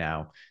abilities right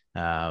now.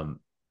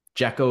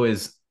 Dzeko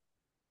is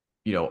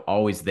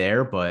always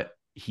there, but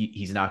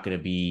he's not going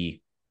to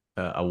be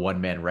a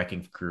one-man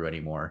wrecking crew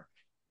anymore.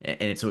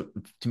 And so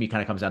to me,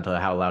 kind of comes down to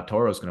how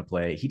Lautaro is going to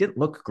play. He didn't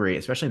look great,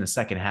 especially in the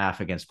second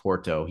half against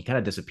Porto. He kind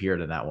of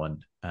disappeared in that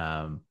one.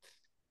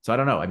 So I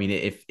don't know. I mean,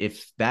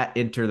 if that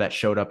Inter that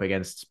showed up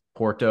against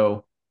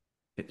Porto,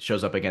 it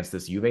shows up against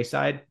this Juve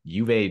side,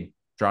 Juve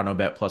draw no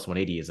bet plus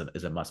 180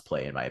 is a must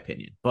play in my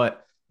opinion.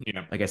 But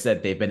Yeah. like I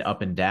said, they've been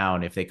up and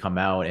down. If they come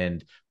out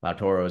and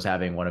Lautaro is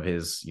having one of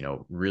his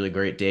really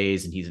great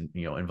days and he's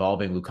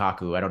involving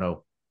Lukaku, I don't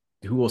know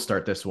who will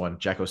start this one.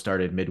 Dzeko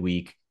started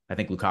midweek. I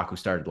think Lukaku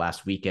started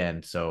last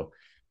weekend. So,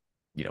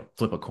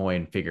 flip a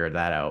coin, figure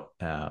that out.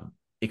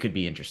 It could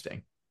be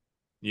interesting.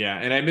 Yeah,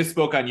 and I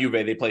misspoke on Juve.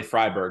 They play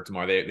Freiburg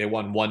tomorrow. They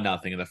won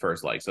 1-0 in the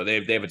first leg, so they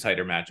have a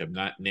tighter matchup.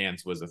 Not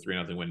Nance was a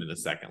 3-0 win in the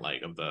second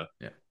leg of the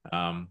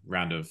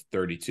round of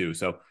 32.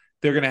 So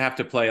they're going to have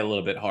to play a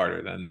little bit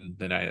harder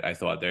than I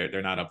thought.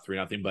 They're not up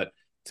 3-0, but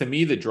To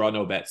me, the draw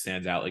no bet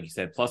stands out. Like you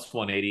said, plus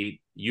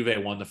 180.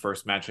 Juve won the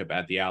first matchup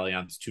at the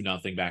Allianz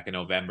 2-0 back in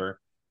November.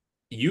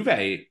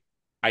 Juve,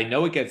 I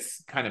know it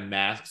gets kind of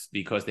masked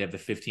because they have the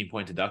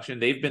 15-point deduction.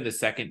 They've been the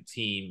second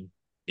team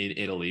in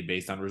Italy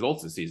based on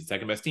results this season,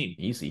 second best team.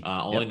 Easy.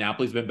 Only Yep.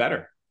 Napoli's been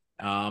better.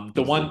 Easily.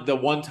 The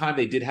one time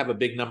they did have a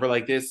big number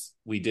like this,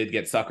 we did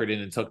get suckered in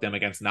and took them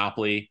against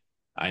Napoli.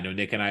 I know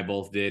Nick and I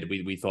both did.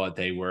 We thought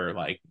they were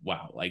like,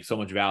 wow, like so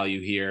much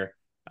value here.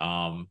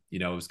 It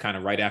was kind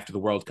of right after the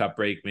World Cup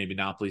break. Maybe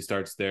Napoli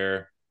starts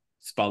their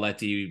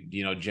Spalletti,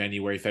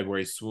 January,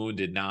 February swoon.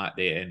 Did not.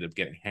 They ended up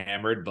getting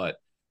hammered, but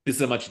this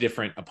is a much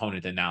different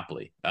opponent than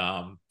Napoli.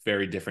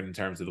 Very different in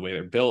terms of the way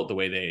they're built, the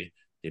way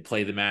they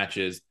play the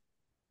matches.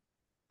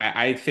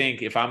 I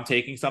think if I'm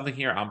taking something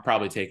here, I'm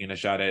probably taking a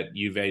shot at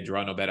Juve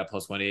draw no bet at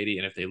plus 180,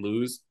 and if they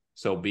lose,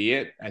 so be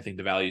it. I think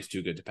the value is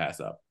too good to pass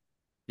up.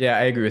 Yeah,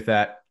 I agree with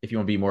that. If you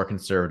want to be more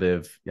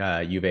conservative,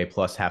 Juve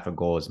plus half a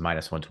goal is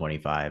minus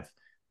 125.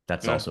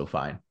 That's Yeah, also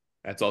fine.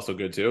 that's also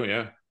good too.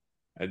 Yeah,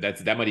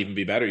 that might even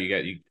be better.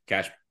 You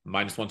cash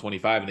minus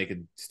 125, and they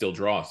could still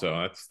draw,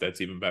 so that's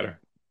even better.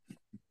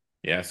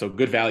 Yeah, so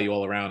good value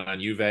all around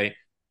on Juve.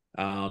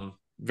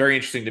 Very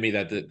interesting to me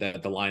that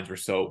the lines were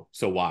so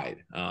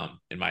wide.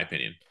 In my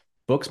opinion,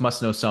 Books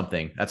must know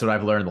something. That's what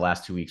I've learned the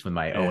last 2 weeks with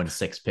my 0 yeah. and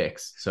 6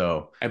 picks.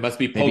 So It must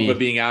be Pogba maybe,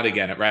 being out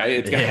again, right?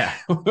 It's yeah,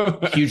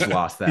 got huge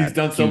loss. he's That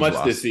done so huge much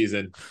this loss.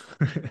 season.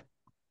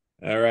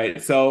 All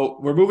right, so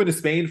we're moving to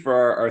Spain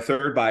for our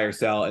third buy or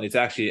sell, and it's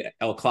actually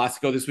El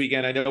Clasico this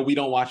weekend. I know we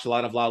don't watch a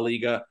lot of La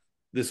Liga.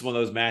 This is one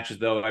of those matches,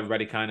 though,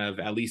 everybody kind of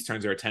at least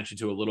turns their attention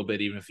to a little bit,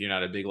 even if you're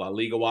not a big La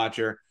Liga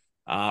watcher.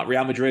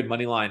 Real Madrid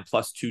money line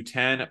plus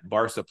 210,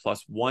 Barca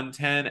plus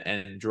 110,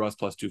 and draws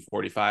plus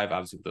 245.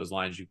 Obviously, with those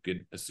lines, you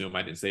could assume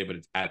I didn't say, but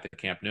it's at the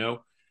Camp Nou.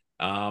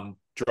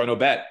 Draw no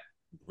bet.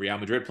 Real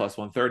Madrid plus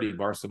 130,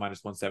 Barca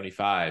minus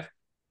 175.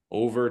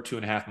 Over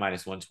 2.5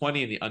 minus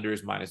 120, and the under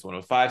is minus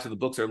 105. So the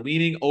books are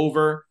leaning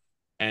over,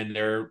 and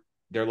they're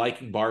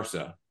liking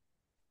Barca.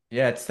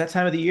 Yeah, it's that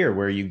time of the year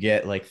where you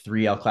get like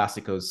three El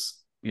Clasicos,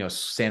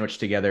 sandwiched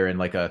together in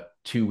like a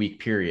 2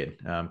 week period.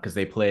 Because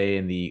they play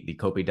in the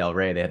Copa del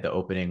Rey. They had the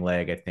opening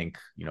leg, I think,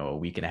 a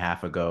week and a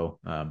half ago.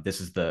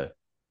 This is their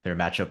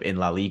matchup in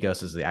La Liga.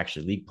 So this is the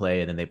actual league play,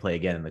 and then they play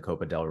again in the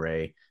Copa del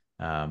Rey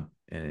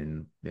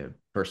in the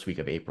first week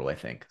of April, I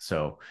think.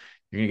 So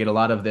you're gonna get a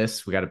lot of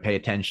this. We got to pay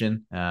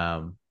attention.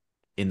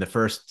 In the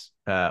first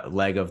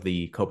leg of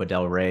the Copa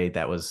del Rey,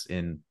 that was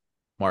in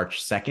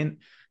March 2nd.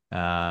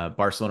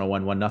 Barcelona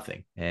won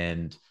 1-0.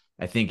 And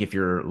I think if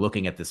you're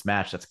looking at this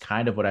match, that's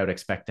kind of what I would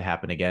expect to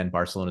happen again.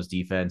 Barcelona's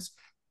defense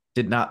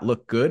did not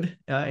look good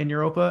in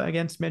Europa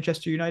against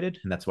Manchester United,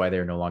 and that's why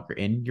they're no longer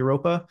in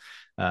Europa.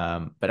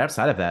 But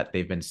outside of that,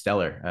 they've been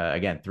stellar.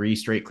 Again, 3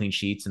 straight clean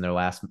sheets in their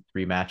last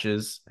 3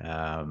 matches.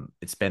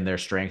 It's been their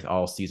strength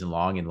all season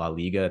long in La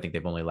Liga. I think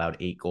they've only allowed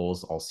 8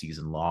 goals all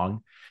season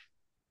long.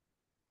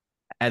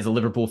 As a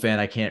Liverpool fan,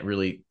 I can't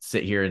really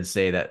sit here and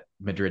say that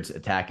Madrid's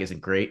attack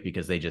isn't great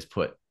because they just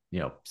put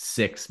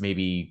 6,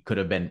 maybe could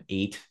have been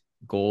 8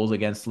 goals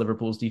against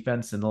Liverpool's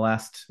defense in the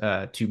last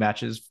 2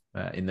 matches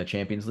in the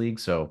Champions League.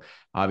 So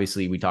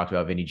obviously we talked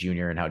about Vinny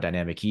Jr. and how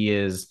dynamic he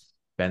is.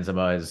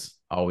 Benzema is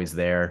always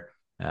there.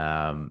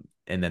 And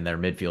then their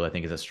midfield, I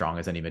think, is as strong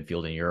as any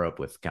midfield in Europe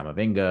with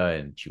Camavinga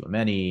and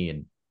Tchouaméni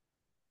and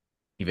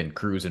even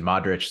Cruz and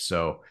Modric.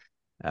 So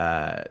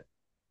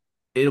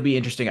it'll be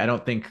interesting. I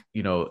don't think,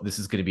 this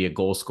is going to be a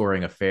goal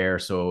scoring affair.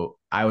 So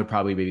I would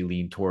probably maybe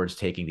lean towards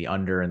taking the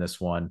under in this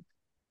one.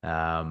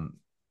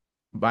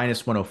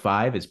 Minus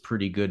 105 is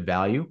pretty good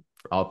value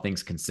for all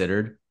things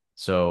considered.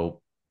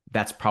 So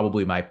that's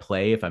probably my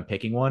play if I'm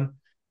picking one.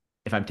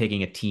 If I'm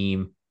taking a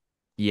team,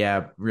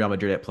 yeah, Real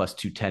Madrid at plus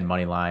 210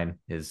 money line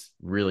is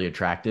really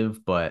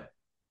attractive, but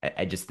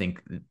I just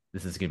think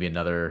this is going to be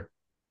another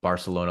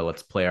Barcelona.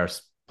 Let's play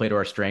to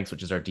our strengths,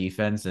 which is our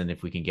defense. And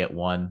if we can get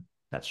one,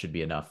 that should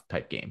be enough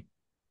type game.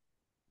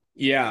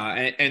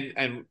 Yeah,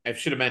 and I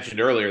should have mentioned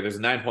earlier, there's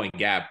a 9-point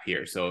gap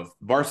here. So if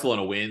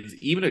Barcelona wins,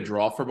 even a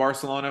draw for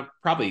Barcelona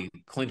probably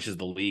clinches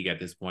the league at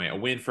this point. A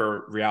win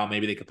for Real,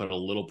 maybe they could put a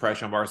little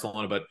pressure on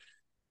Barcelona, but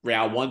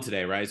Real won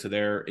today, right? So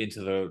they're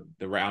into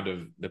the round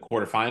of the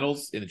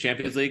quarterfinals in the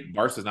Champions League.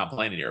 Barca's not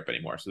playing in Europe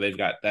anymore, so they've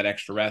got that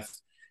extra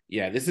rest.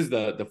 Yeah, this is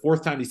the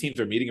fourth time these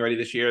teams are meeting already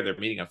this year. They're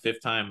meeting a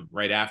fifth time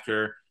right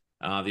after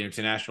the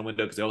international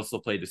window because they also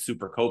played the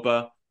Super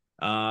Copa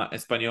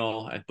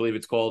Espanol, I believe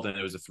it's called, and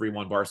it was a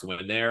 3-1 Barca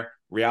win there.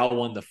 Real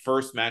won the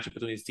first matchup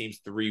between these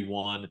teams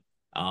 3-1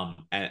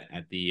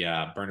 at the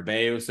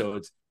Bernabeu. So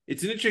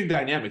it's an interesting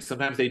dynamic.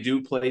 Sometimes they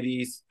do play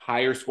these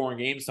higher scoring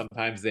games.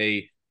 Sometimes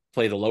they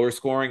play the lower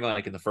scoring,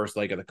 like in the first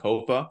leg of the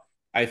Copa.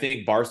 I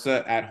think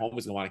Barca at home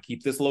is going to want to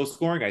keep this low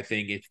scoring. I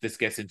think if this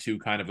gets into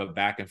kind of a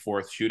back and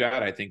forth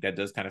shootout, I think that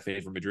does kind of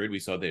favor Madrid. We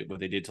saw what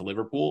they did to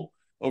Liverpool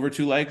over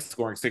 2 legs,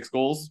 scoring 6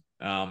 goals.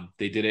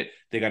 They did it.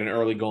 They got an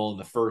early goal in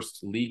the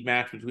first league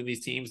match between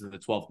these teams in the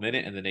 12th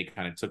minute, and then they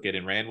kind of took it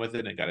and ran with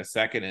it and got a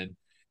second, and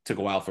took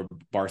a while for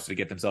Barca to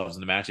get themselves in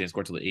the match and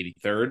scored till the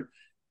 83rd.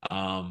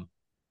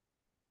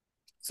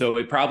 So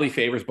it probably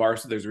favors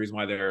Barca. There's a reason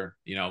why they're,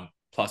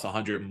 plus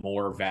 100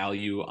 more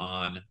value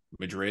on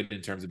Madrid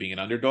in terms of being an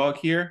underdog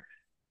here.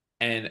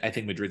 And I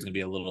think Madrid's going to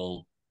be a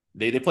little.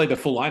 They played the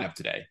full lineup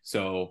today.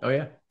 So Oh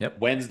yeah, yep.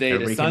 Wednesday to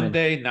Everybody came in.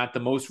 Sunday, not the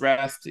most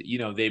rest.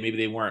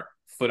 They weren't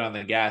foot on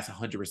the gas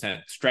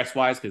 100% stress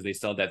wise because they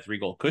still had that 3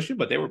 goal cushion,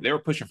 but they were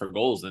pushing for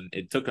goals and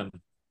it took them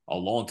a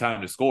long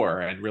time to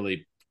score and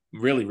really,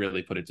 really,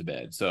 really put it to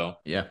bed. So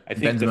Yeah, I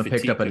think the Benzema picked up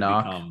fatigue a could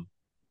knock. become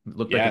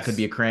Looked like it could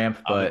be yes a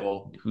cramp, on the but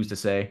goal. who's to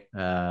say?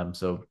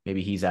 So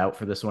maybe he's out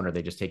for this one, or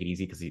they just take it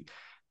easy because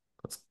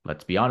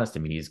let's be honest. I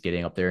mean, he's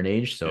getting up there in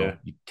age, Yeah, so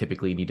you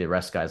typically need to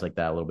rest guys like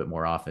that a little bit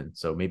more often.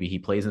 So maybe he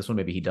plays this one,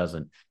 maybe he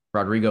doesn't.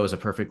 Rodrigo is a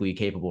perfectly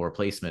capable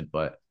replacement,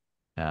 but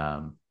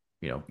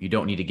you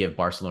don't need to give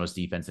Barcelona's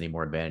defense any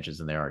more advantages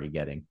than they're already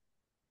getting.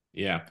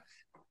 yeah.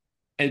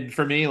 And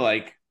for me,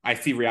 like I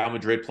see Real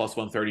Madrid plus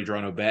 130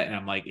 draw no bet, and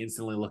I'm like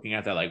instantly looking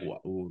at that like,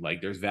 ooh,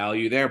 like there's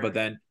value there. But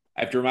then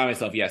I have to remind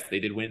myself, yes, they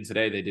did win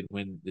today. They did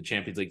win the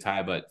Champions League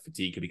tie, but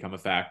fatigue could become a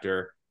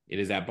factor. It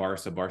is at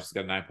Barca. Barca's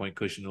got a 9 point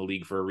cushion in the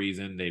league for a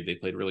reason. They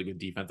played really good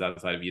defense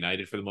outside of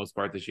United for the most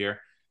part this year.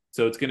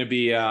 So it's going to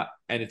be and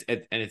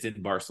it's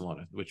in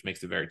Barcelona, which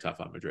makes it very tough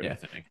on Madrid, Yeah, I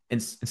think.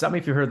 and stop me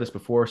if you heard this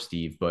before,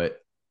 Steve, but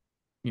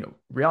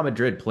Real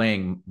Madrid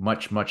playing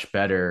much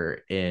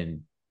better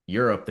in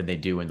Europe than they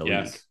do in the league.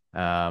 Yes.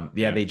 Yeah,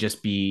 Yeah. they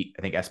just beat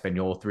I think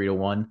Espanyol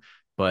 3-1,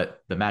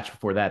 but the match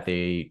before that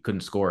they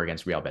couldn't score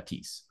against Real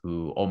Betis,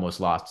 who almost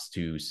lost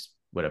to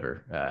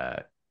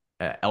whatever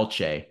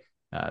Elche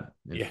in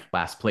Yeah.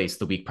 last place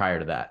the week prior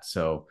to that.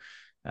 So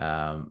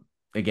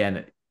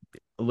again,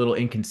 a little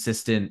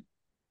inconsistent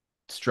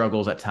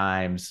struggles at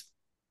times.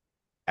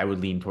 I would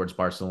lean towards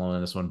Barcelona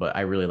in this one, but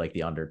I really like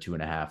the under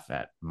 2.5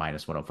 at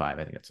 -105.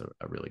 I think that's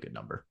a really good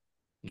number.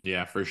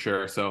 Yeah, for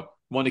sure. So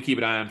one to keep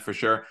an eye on for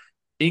sure.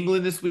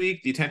 England this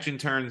week, the attention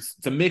turns.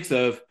 It's a mix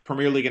of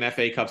Premier League and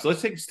FA Cup. So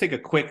let's just take a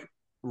quick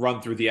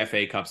run through the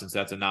FA Cup since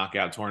that's a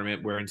knockout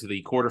tournament. We're into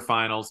the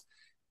quarterfinals.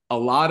 A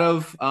lot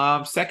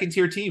of second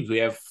tier teams. We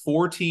have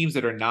 4 teams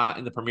that are not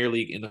in the Premier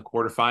League in the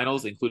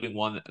quarterfinals, including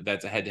one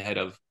that's a head to head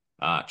of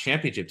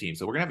championship team.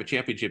 So we're gonna have a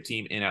championship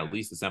team in at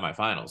least the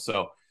semifinals.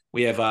 So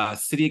we have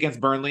City against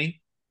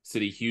Burnley.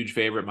 City huge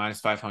favorite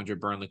 -500.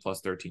 Burnley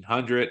plus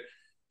 1300.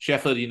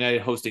 Sheffield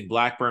United hosting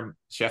Blackburn.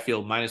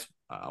 Sheffield minus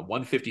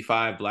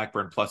 155.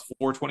 Blackburn plus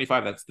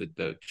 425. That's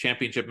the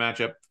championship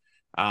matchup.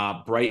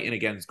 Brighton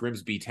against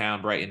Grimsby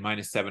Town. Brighton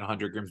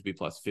 -700. Grimsby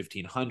plus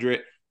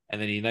 1500.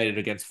 And then United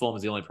against Fulham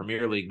is the only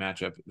Premier League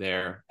matchup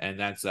there. And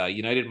that's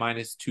United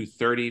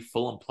 -230.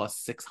 Fulham plus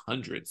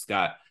 600.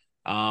 Scott,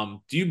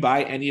 do you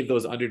buy any of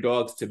those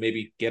underdogs to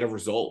maybe get a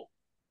result?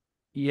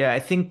 Yeah, I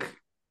think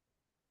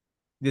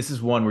this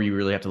is one where you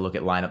really have to look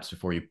at lineups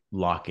before you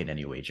lock in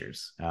any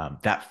wagers.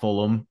 That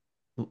Fulham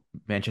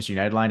Manchester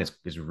United line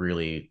is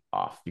really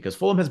off because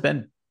Fulham have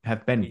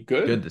been good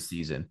Good. this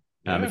season.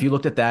 If Yeah. you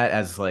looked at that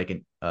as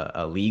like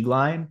a league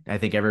line, I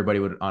think everybody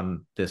would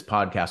on this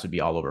podcast would be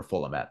all over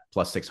Fulham at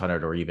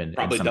 +600 or even in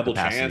Probably some double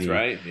chance, capacity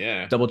right?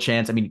 Yeah. double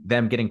chance. I mean,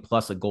 them getting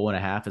plus a goal and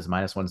a half is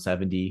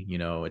 -170.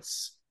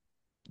 It's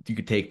you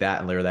could take that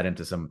and layer that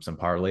into some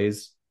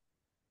parlays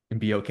and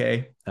be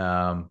okay.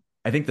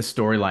 I think the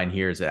storyline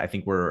here is that I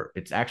think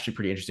it's actually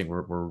pretty interesting.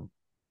 We're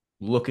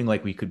looking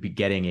like we could be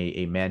getting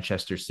a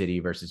Manchester City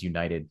versus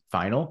United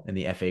final in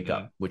the FA Mm.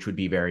 Cup, which would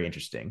be very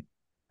interesting.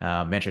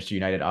 Manchester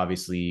United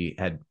obviously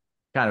had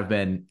kind of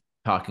been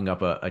talking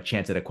up a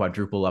chance at a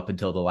quadruple up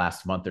until the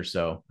last month or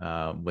so,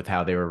 with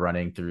how they were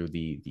running through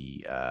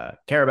the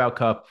Carabao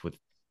Cup, with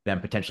them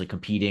potentially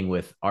competing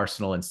with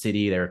Arsenal and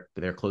City.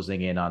 They're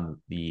closing in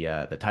on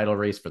the title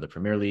race for the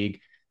Premier League.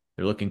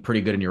 They're looking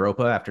pretty good in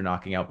Europa after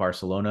knocking out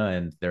Barcelona,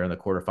 and they're in the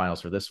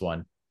quarterfinals for this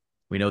one.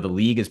 We know the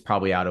league is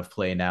probably out of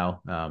play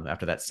now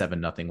after that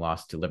 7-0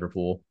 loss to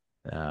Liverpool.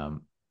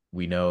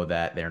 We know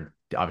that they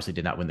obviously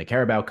did not win the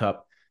Carabao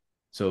Cup.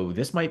 So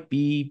this might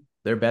be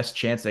their best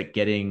chance at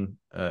getting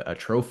a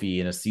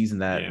trophy in a season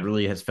that Yeah.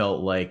 really has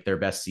felt like their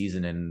best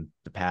season in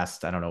the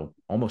past, I don't know,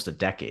 almost a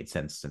decade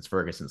since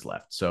Ferguson's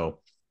left. So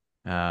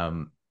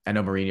I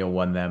know Mourinho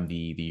won them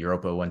the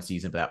Europa one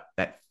season, but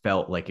that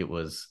felt like it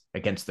was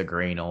against the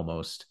grain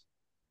almost.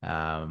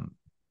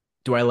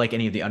 Do I like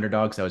any of the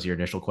underdogs? That was your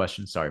initial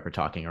question. Sorry for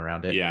talking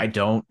around it. I Yeah.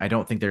 don't. I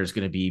don't think there's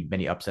going to be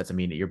many upsets. I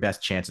mean, your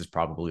best chance is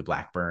probably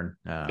Blackburn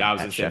I was at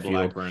gonna say Sheffield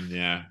Blackburn.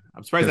 Yeah.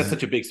 I'm surprised that's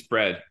because such a big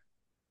spread.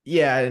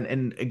 yeah,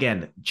 and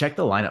again, check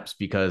the lineups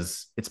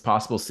because it's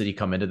possible City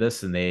come into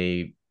this and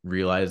they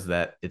realize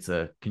that it's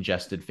a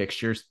congested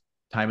fixtures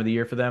time of the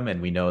year for them,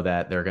 and we know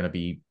that they're going to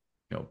be,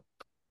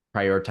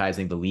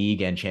 prioritizing the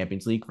league and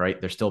Champions League. Right,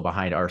 they're still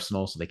behind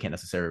Arsenal, so they can't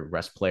necessarily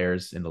rest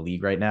players in the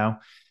league right now.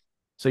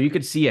 So you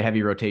could see a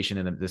heavy rotation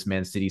in this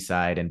Man City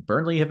side, and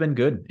Burnley have been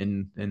good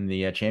in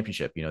the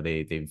championship.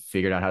 They've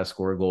figured out how to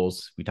score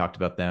goals. We talked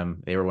about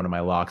them. They were one of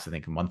my locks, I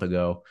think, a month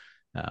ago.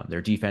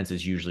 Their defense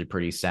is usually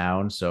pretty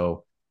sound.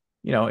 So,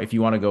 if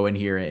you want to go in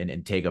here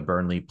and take a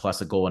Burnley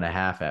plus a goal and a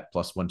half at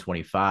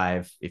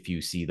 +125, if you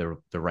see the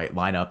right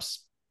lineups,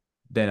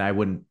 then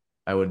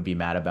I wouldn't be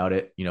mad about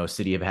it.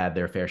 City have had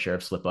their fair share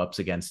of slip ups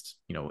against,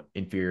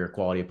 inferior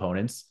quality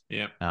opponents.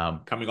 Yeah.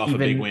 Um, Coming off a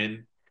big even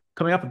win.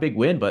 coming off a big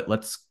win, but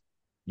let's,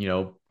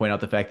 point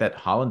out the fact that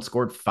Holland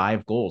scored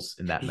 5 goals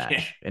in that Yeah.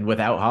 match. And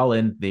without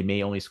Holland, they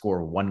may only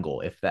score 1 goal,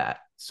 if that.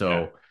 Yeah.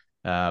 So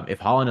if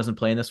Holland doesn't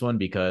play in this one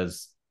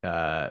because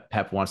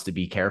Pep wants to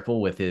be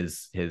careful with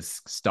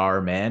his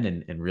star man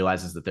and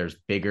realizes that there's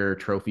bigger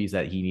trophies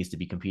that he needs to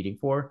be competing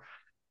for,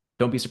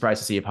 don't be surprised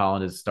to see if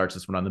Holland starts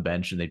this one on the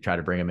bench and they try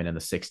to bring him in the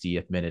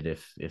 60th minute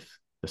if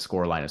the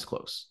score line is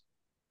close.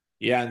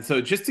 Yeah, and so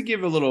just to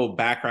give a little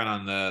background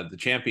on the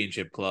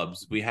championship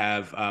clubs, we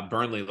have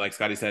Burnley, like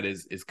Scotty said,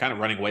 is kind of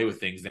running away with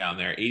things down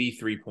there.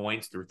 83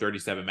 points through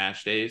 37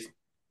 match days.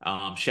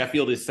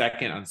 Sheffield is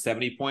second on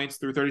 70 points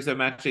through 37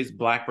 match days.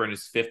 Blackburn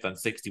is fifth on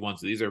 61.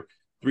 So these are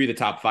three of the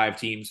top five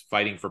teams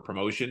fighting for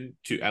promotion.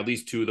 At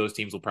least two of those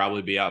teams will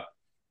probably be up,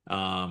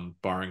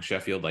 barring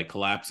Sheffield like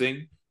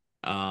collapsing.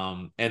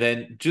 And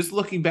then just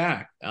looking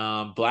back,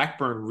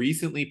 Blackburn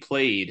recently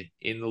played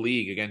in the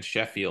league against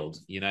Sheffield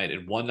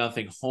United,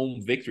 1-0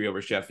 home victory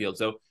over Sheffield.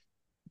 So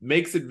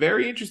makes it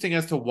very interesting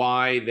as to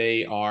why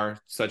they are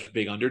such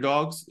big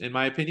underdogs, in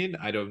my opinion.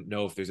 I don't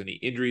know if there's any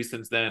injuries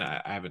since then.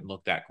 I haven't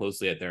looked that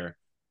closely at their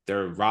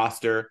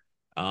roster.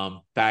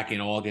 Back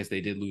in August,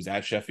 they did lose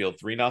at Sheffield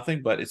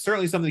 3-0, but it's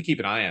certainly something to keep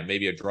an eye on.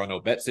 Maybe a draw no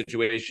bet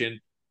situation,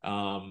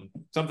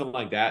 something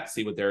like that.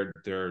 See what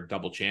their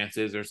double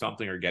chances or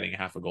something, or getting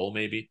half a goal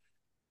maybe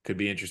could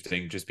be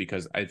interesting. Just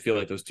because I feel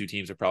like those two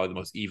teams are probably the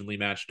most evenly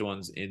matched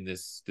ones in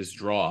this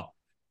draw.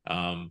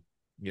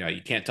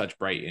 You can't touch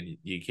Brighton.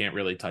 You can't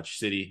really touch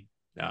City.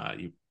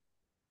 You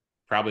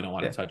probably don't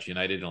want Yeah. to touch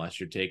United unless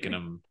you're taking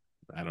them.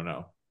 I don't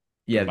know.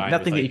 Yeah, Combined with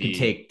nothing that like you can the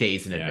take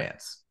days in yeah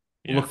advance.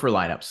 yeah Look for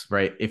lineups,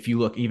 right? If you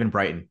look, even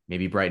Brighton,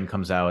 maybe Brighton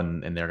comes out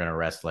and they're going to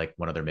rest like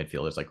one of their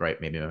midfielders, like, right,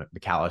 maybe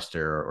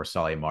McAllister or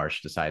Solly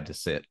Marsh decide to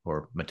sit,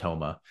 or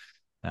Matoma.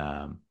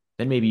 Then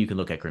maybe you can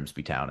look at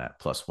Grimsby Town at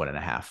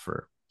 +1.5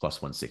 for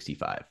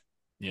 +165.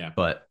 yeah.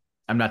 But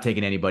I'm not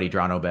taking anybody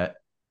draw no bet,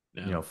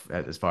 No.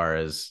 as far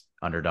as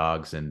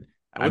underdogs. And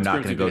I'm What's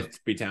not going to go.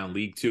 Grimsby Town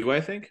League Two?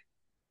 I think.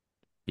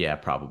 Yeah,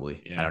 probably.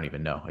 I Yeah. don't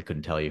even know. I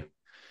couldn't tell you.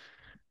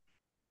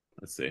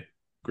 Let's see.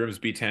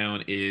 Grimsby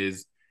Town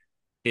is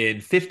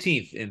in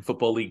 15th in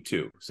Football League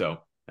Two.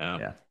 So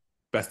Yeah.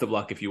 best of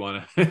luck if you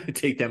want to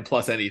take them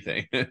plus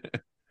anything.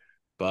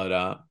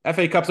 But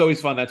FA Cup's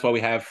always fun. That's why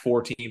we have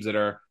four teams that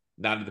are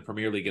not in the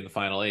Premier League in the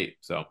final eight.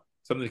 So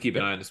something to keep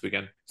an eye Yep. on this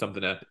weekend.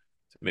 Something to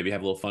maybe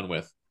have a little fun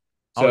with.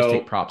 Always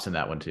take So props in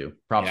that one too.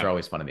 Props yeah, are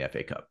always fun in the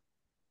FA Cup.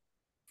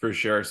 for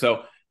sure.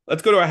 So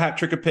let's go to our hat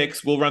trick of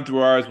picks. We'll run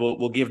through ours.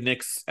 We'll give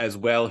Nick's as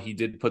well. He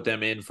did put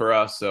them in for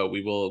us, so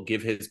we will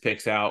give his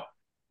picks out.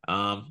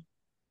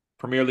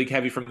 Premier League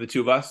heavy from the two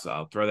of us.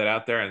 I'll throw that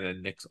out there, and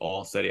then Nick's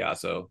all Serie A.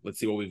 So let's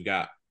see what we've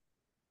got.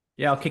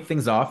 Yeah, I'll kick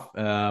things off.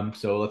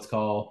 So let's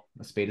call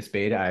a spade a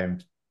spade. I'm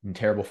in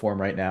terrible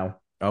form right now.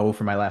 Oh,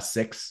 for my last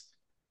six.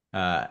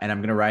 And I'm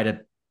going to ride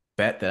a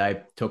bet that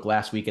I took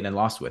last weekend and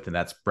lost with, and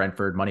that's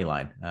Brentford money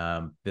line.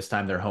 This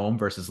time they're home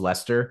versus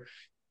Leicester.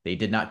 They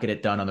did not get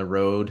it done on the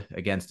road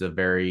against a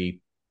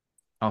very,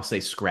 I'll say,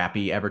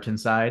 scrappy Everton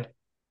side.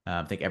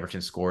 I think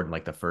Everton scored in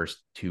like the first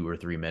 2 or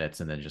 3 minutes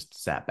and then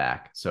just sat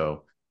back.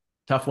 So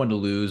tough one to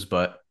lose,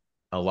 but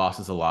a loss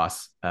is a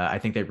loss. I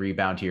think they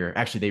rebound here.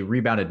 Actually, they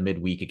rebounded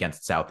midweek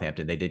against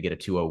Southampton. They did get a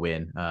 2-0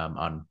 win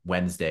on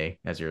Wednesday,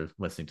 as you're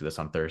listening to this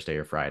on Thursday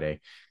or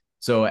Friday.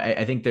 So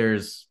I think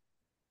there's,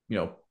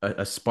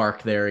 a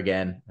spark there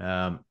again.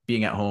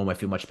 Being at home, I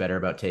feel much better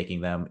about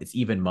taking them. It's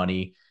even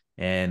money.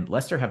 And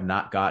Leicester have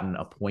not gotten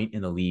a point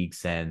in the league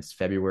since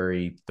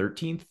February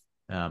 13th.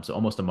 So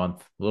almost a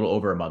month, a little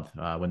over a month,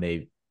 when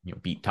they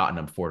beat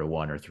Tottenham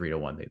 4-1 or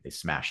 3-1. They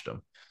smashed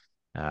them.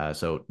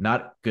 So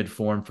not good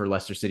form for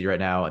Leicester City right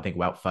now. I think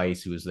Wout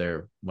Faes, who is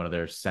one of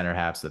their center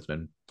halves that's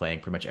been playing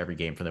pretty much every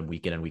game for them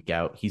week in and week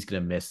out, he's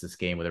going to miss this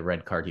game with a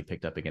red card he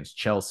picked up against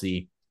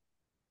Chelsea.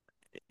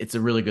 It's a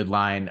really good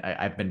line.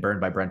 I've been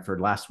burned by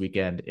Brentford last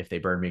weekend. If they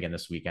burn me again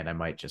this weekend, I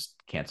might just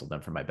cancel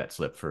them from my bet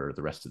slip for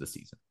the rest of the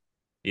season.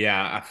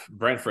 Yeah,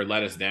 Brentford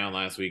let us down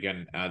last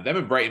weekend. Them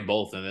and Brighton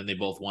both, and then they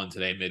both won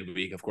today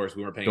midweek. Of course,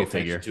 we weren't paying Go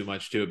attention figure. too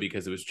much to it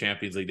because it was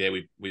Champions League day.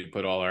 We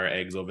put all our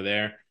eggs over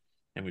there,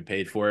 and we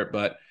paid for it.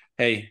 But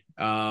hey,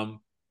 I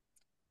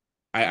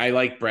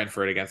like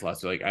Brentford against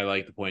Leicester. Like, I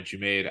like the points you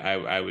made.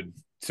 I would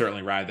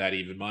certainly ride that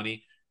even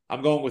money.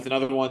 I'm going with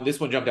another one. This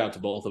one jumped out to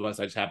both of us.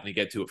 I just happened to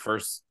get to it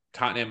first.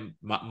 Tottenham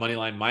money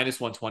line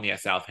 -120 at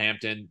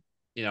Southampton.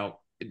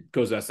 It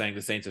goes without saying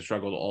the Saints have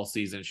struggled all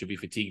season, should be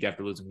fatigued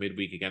after losing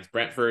midweek against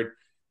Brentford.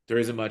 There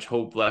isn't much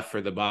hope left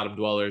for the bottom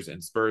dwellers,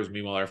 and Spurs,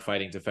 meanwhile, are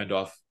fighting to fend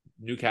off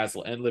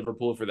Newcastle and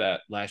Liverpool for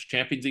that last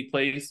Champions League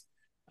place.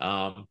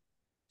 And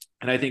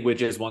I think with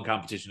just one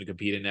competition to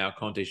compete in now,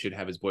 Conte should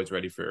have his boys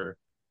ready for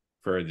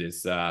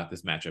this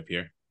matchup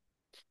here.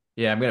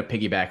 Yeah, I'm going to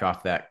piggyback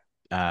off that.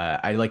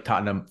 I like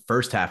Tottenham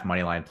first half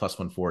money line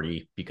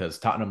 +140 because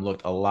Tottenham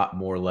looked a lot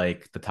more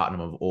like the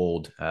Tottenham of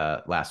old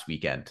last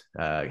weekend.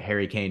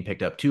 Harry Kane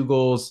picked up 2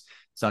 goals.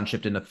 Son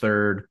chipped in a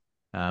third.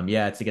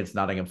 Yeah, it's against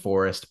Nottingham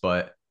Forest,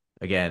 but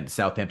again,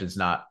 Southampton's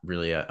not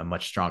really a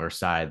much stronger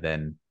side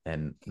than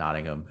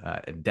Nottingham.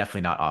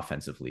 Definitely not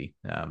offensively.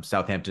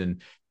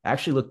 Southampton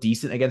actually looked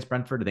decent against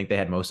Brentford. I think they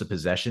had most of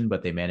possession,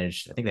 but they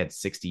managed, I think they had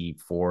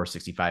 64,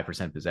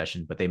 65%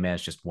 possession, but they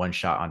managed just one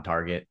shot on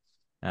target.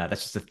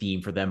 That's just a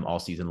theme for them all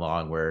season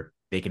long where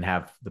they can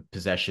have the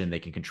possession, they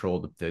can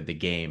control the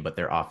game, but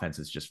their offense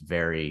is just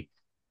very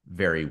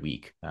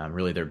weak.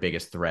 Really, their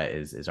biggest threat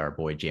is our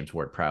boy James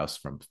Ward-Prowse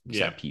from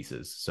Yeah. set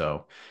pieces.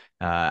 So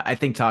I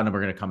think Tottenham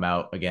are going to come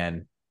out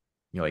again,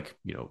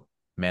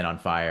 man on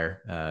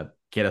fire,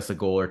 get us a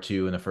goal or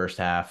two in the first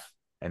half.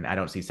 And I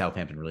don't see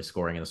Southampton really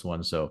scoring in this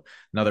one. So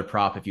another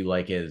prop, if you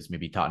like, is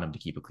maybe Tottenham to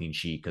keep a clean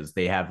sheet because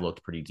they have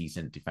looked pretty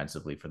decent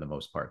defensively for the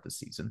most part this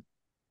season.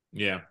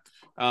 Yeah.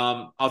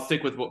 I'll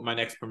stick with what my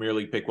next Premier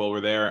League pick while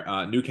we're there.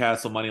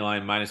 Newcastle money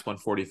line minus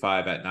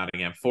 145 at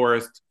Nottingham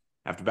Forest.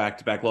 After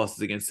back-to-back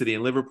losses against City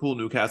and Liverpool,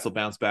 Newcastle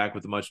bounced back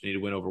with a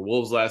much-needed win over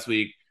Wolves last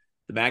week.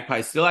 The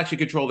Magpies still actually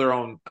control their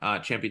own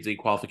Champions League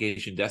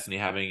qualification destiny,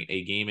 having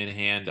a game in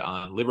hand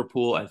on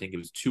Liverpool. I think it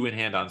was two in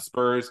hand on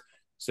Spurs.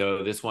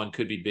 So this one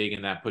could be big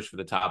in that push for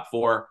the top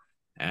four.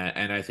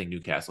 And I think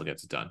Newcastle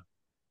gets it done.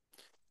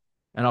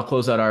 And I'll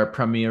close out our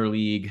Premier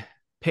League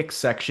pick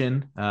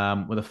section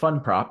with a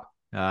fun prop.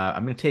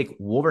 I'm going to take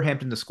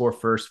Wolverhampton to score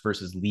first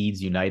versus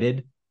Leeds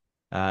United.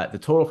 The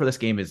total for this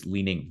game is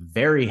leaning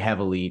very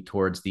heavily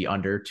towards the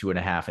under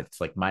 2.5.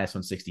 It's like minus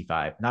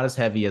 165. Not as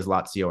heavy as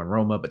Lazio and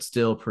Roma, but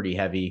still pretty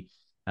heavy.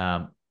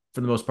 For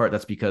the most part,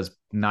 that's because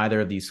neither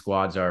of these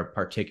squads are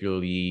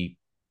particularly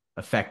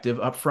effective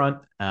up front.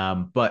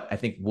 But I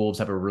think Wolves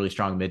have a really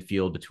strong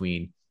midfield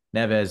between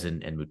Neves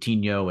and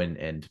Moutinho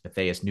and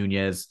Matheus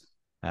Nunez.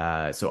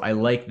 So I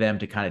like them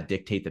to kind of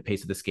dictate the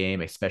pace of this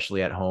game,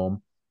 especially at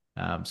home.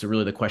 So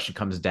really the question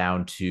comes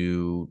down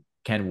to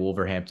can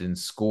Wolverhampton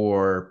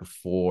score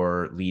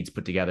before Leeds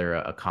put together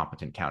a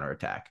competent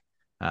counterattack?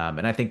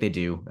 And I think they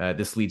do.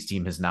 This Leeds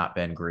team has not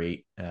been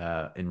great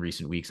in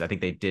recent weeks. I think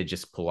they did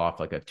just pull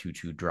off like a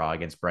 2-2 draw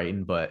against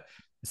Brighton, but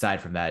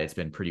aside from that, it's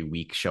been pretty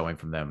weak showing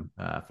from them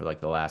for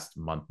like the last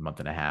month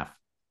and a half.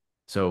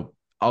 So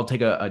I'll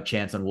take a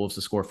chance on Wolves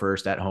to score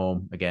first at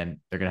home. Again,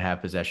 they're going to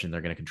have possession.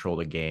 They're going to control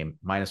the game.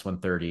 Minus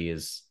 130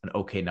 is an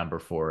okay number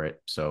for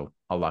it. So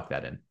I'll lock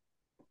that in.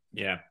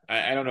 Yeah,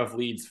 I don't know if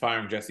Leeds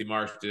firing Jesse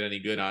Marsh did any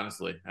good,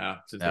 honestly.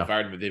 Since they No.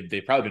 fired him,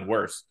 they've probably been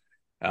worse.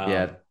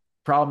 Yeah.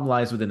 Problem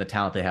lies within the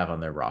talent they have on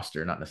their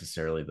roster, not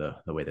necessarily the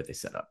way that they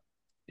set up.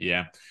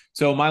 Yeah.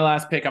 So my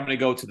last pick, I'm going to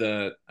go to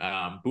the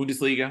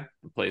Bundesliga,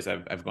 the place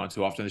I've gone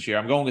to often this year.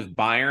 I'm going with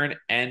Bayern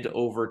and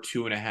over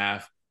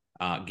 2.5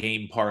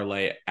 game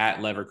parlay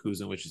at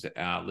Leverkusen, which is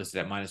listed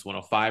at minus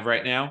 105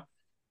 right now.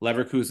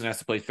 Leverkusen has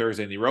to play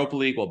Thursday in the Europa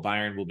League, while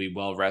Bayern will be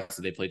well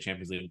rested. They played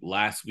Champions League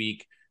last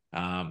week.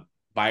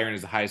 Bayern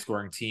is the highest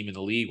scoring team in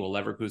the league, while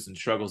Leverkusen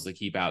struggles to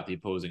keep out the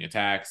opposing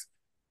attacks.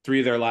 3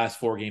 of their last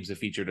 4 games have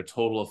featured a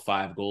total of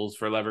 5 goals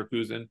for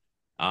Leverkusen.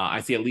 I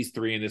see at least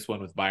 3 in this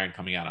one with Bayern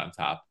coming out on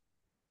top.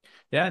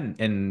 Yeah,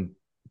 and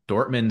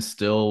Dortmund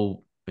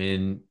still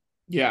in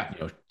Yeah.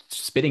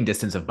 spitting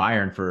distance of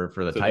Bayern for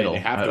the So they title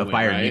have to of win,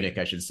 Bayern right? Munich,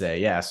 I should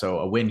say. Yeah, so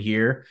a win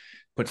here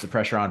puts the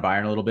pressure on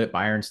Bayern a little bit.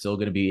 Bayern's still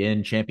going to be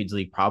in Champions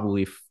League,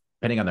 probably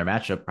depending on their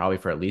matchup, probably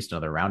for at least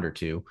another round or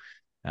two.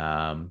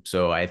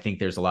 So I think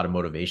there's a lot of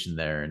motivation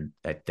there, and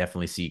I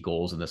definitely see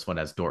goals in this one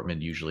as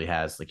Dortmund usually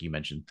has, like you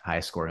mentioned,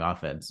 highest scoring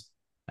offense.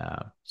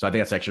 So I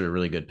think that's actually a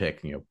really good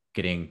pick.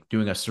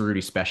 Doing a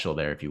Cerruti special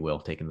there, if you will,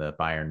 taking the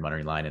Bayern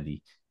money line and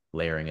the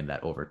layering in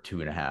that over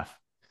 2.5.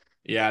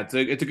 Yeah, it's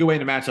a good way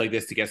in a match like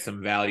this to get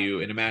some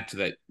value in a match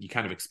that you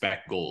kind of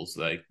expect goals.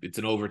 Like it's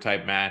an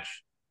overtype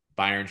match.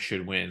 Bayern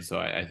should win, so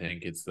I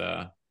think it's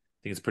a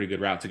pretty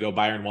good route to go.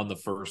 Bayern won the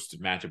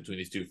first matchup between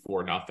these two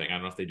 4-0. I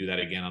don't know if they do that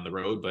again on the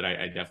road, but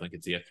I definitely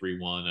could see a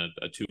 3-1,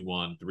 a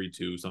 2-1,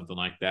 3-2, something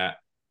like that.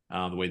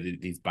 The way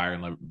these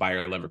Bayern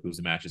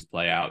Leverkusen matches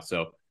play out.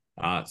 So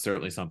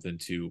certainly something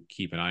to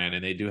keep an eye on.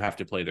 And they do have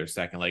to play their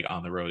second leg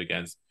on the road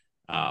against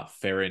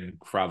Ferin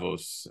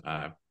Kravos,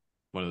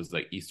 one of those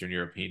like Eastern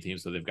European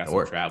teams. So they've got some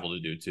Or, of travel to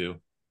do too.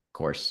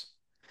 course.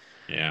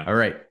 Yeah. All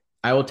right.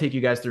 I will take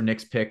you guys through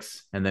Nick's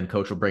picks, and then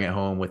Coach will bring it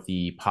home with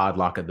the pod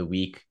lock of the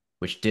week,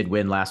 which did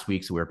win last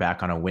week. So we're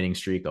back on a winning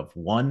streak of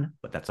 1,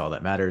 but that's all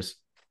that matters.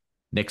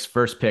 Nick's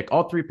first pick,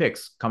 all 3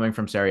 picks coming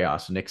from Serie A.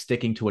 So Nick's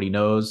sticking to what he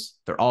knows.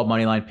 They're all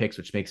money line picks,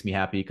 which makes me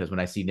happy because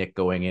when I see Nick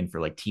going in for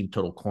like team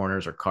total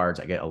corners or cards,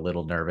 I get a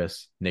little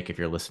nervous. Nick, if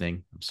you're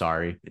listening, I'm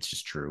sorry. It's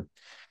just true.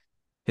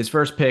 His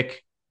first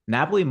pick,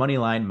 Napoli money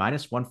line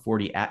minus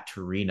 140 at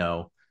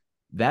Torino.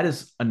 That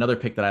is another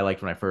pick that I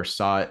liked when I first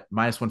saw it.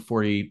 Minus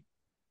 140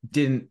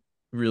 didn't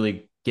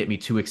really get me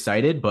too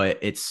excited, but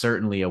it's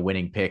certainly a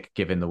winning pick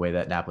given the way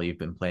that Napoli have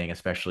been playing,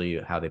 especially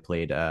how they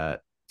played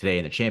today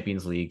in the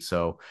Champions League.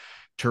 So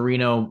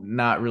Torino,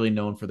 not really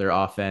known for their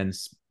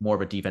offense, more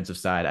of a defensive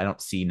side. I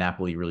don't see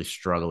Napoli really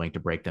struggling to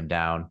break them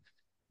down.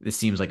 This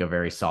seems like a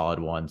very solid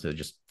one, so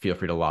just feel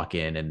free to lock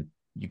in and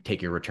you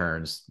take your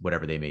returns,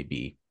 whatever they may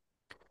be.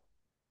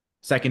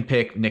 Second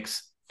pick,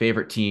 Nick's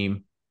favorite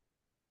team.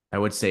 I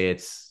would say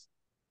it's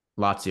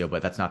Lazio,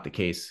 but that's not the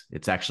case.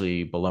 It's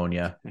actually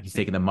Bologna. He's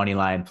taking the money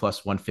line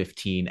plus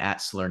 115 at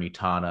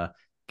Salernitana.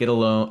 Get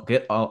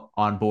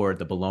on board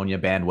the Bologna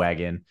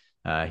bandwagon.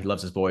 He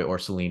loves his boy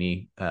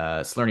Orsolini.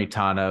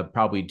 Salernitana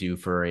probably due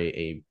for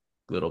a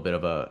little bit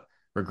of a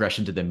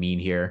regression to the mean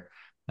here.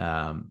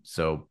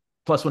 So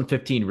plus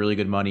 115, really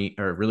good money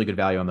or really good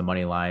value on the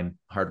money line.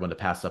 Hard one to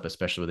pass up,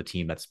 especially with a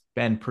team that's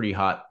been pretty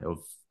hot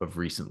of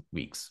recent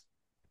weeks.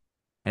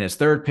 And his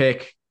third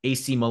pick,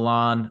 AC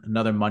Milan,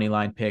 another money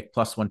line pick,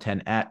 plus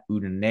 110 at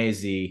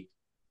Udinese. He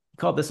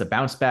called this a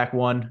bounce back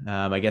one.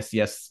 I guess,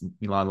 yes,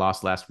 Milan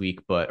lost last wech,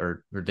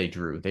 or they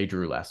drew. They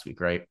drew last week,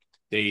 right?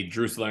 They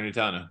drew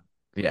Salernitana.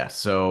 Yeah.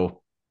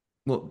 So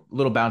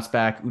little bounce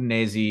back.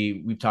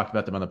 Udinese, we've talked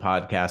about them on the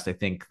podcast. I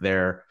think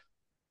their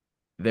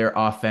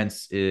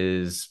offense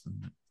is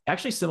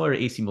actually similar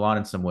to AC Milan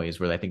in some ways,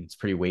 where I think it's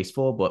pretty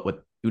wasteful. But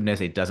what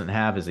Udinese doesn't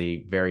have is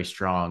a very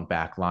strong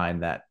back line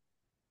that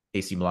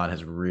AC Milan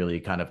has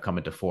really kind of come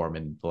into form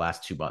in the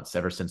last 2 months.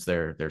 Ever since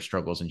their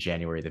struggles in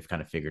January, they've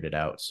kind of figured it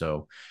out.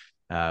 So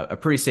a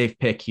pretty safe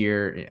pick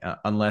here,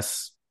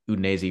 unless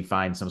Udinese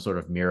finds some sort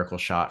of miracle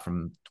shot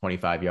from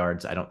 25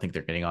 yards. I don't think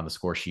they're getting on the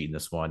score sheet in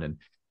this one. And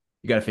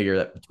you got to figure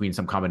that between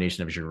some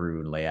combination of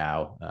Giroud and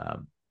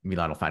Leao,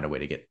 Milan will find a way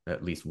to get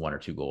at least 1 or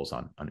 2 goals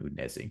on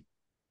Udinese.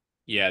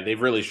 Yeah, they've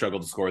really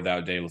struggled to score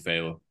without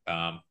Deulofeu.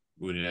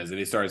 Udinese.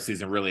 They started the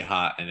season really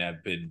hot and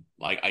have been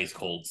like ice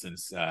cold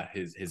since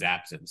his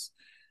absence.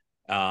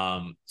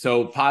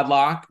 So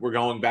Podlock, we're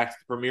going back to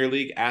the Premier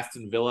League.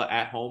 Aston Villa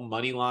at home,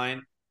 money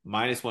line,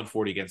 minus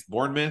 140 against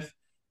Bournemouth.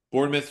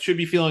 Bournemouth should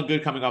be feeling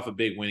good coming off a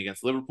big win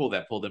against Liverpool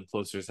that pulled them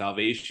closer to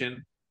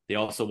salvation. They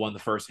also won the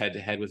first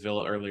head-to-head with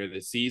Villa earlier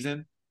this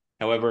season.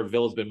 However,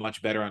 Villa's been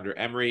much better under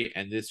Emery,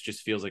 and this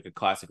just feels like a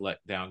classic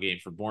letdown game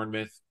for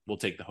Bournemouth. We'll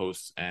take the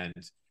hosts, and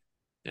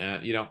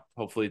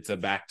hopefully it's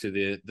back to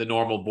the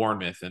normal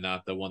Bournemouth and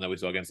not the one that we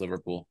saw against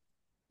Liverpool.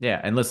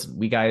 Yeah, and listen,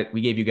 we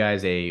gave you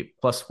guys a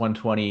plus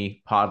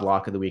 120 pod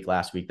lock of the week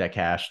last week that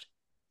cashed.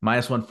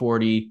 Minus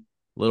 140,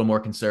 a little more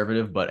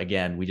conservative, but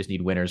again, we just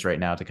need winners right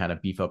now to kind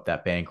of beef up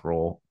that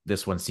bankroll.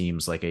 This one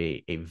seems like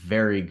a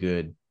very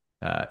good,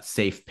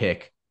 safe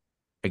pick.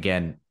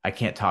 Again, I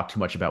can't talk too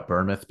much about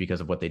Bournemouth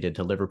because of what they did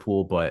to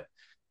Liverpool, but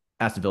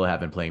Aston Villa have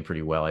been playing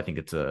pretty well. I think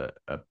it's a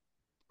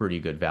pretty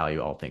good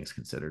value, all things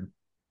considered.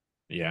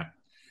 Yeah.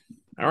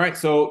 All right.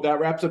 So that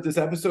wraps up this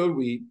episode.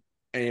 We,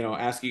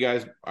 ask you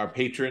guys, our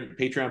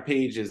Patreon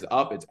page is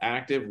up. It's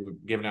active. We're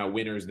giving out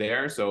winners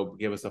there. So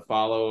give us a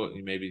follow.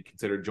 You maybe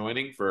consider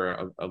joining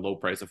for a low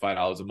price of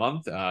 $5 a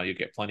month. You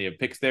get plenty of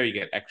picks there. You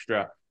get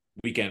extra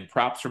weekend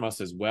props from us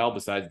as well,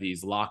 besides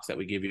these locks that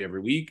we give you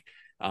every week.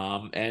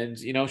 And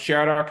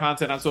share out our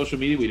content on social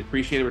media. We'd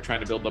appreciate it. We're trying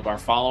to build up our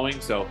following.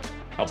 So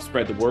help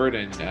spread the word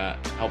and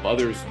help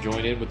others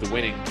join in with the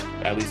winning,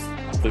 at least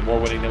hopefully more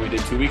winning than we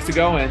did 2 weeks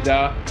ago, and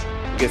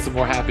get some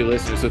more happy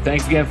listeners. So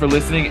thanks again for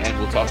listening, and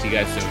we'll talk to you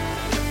guys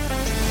soon.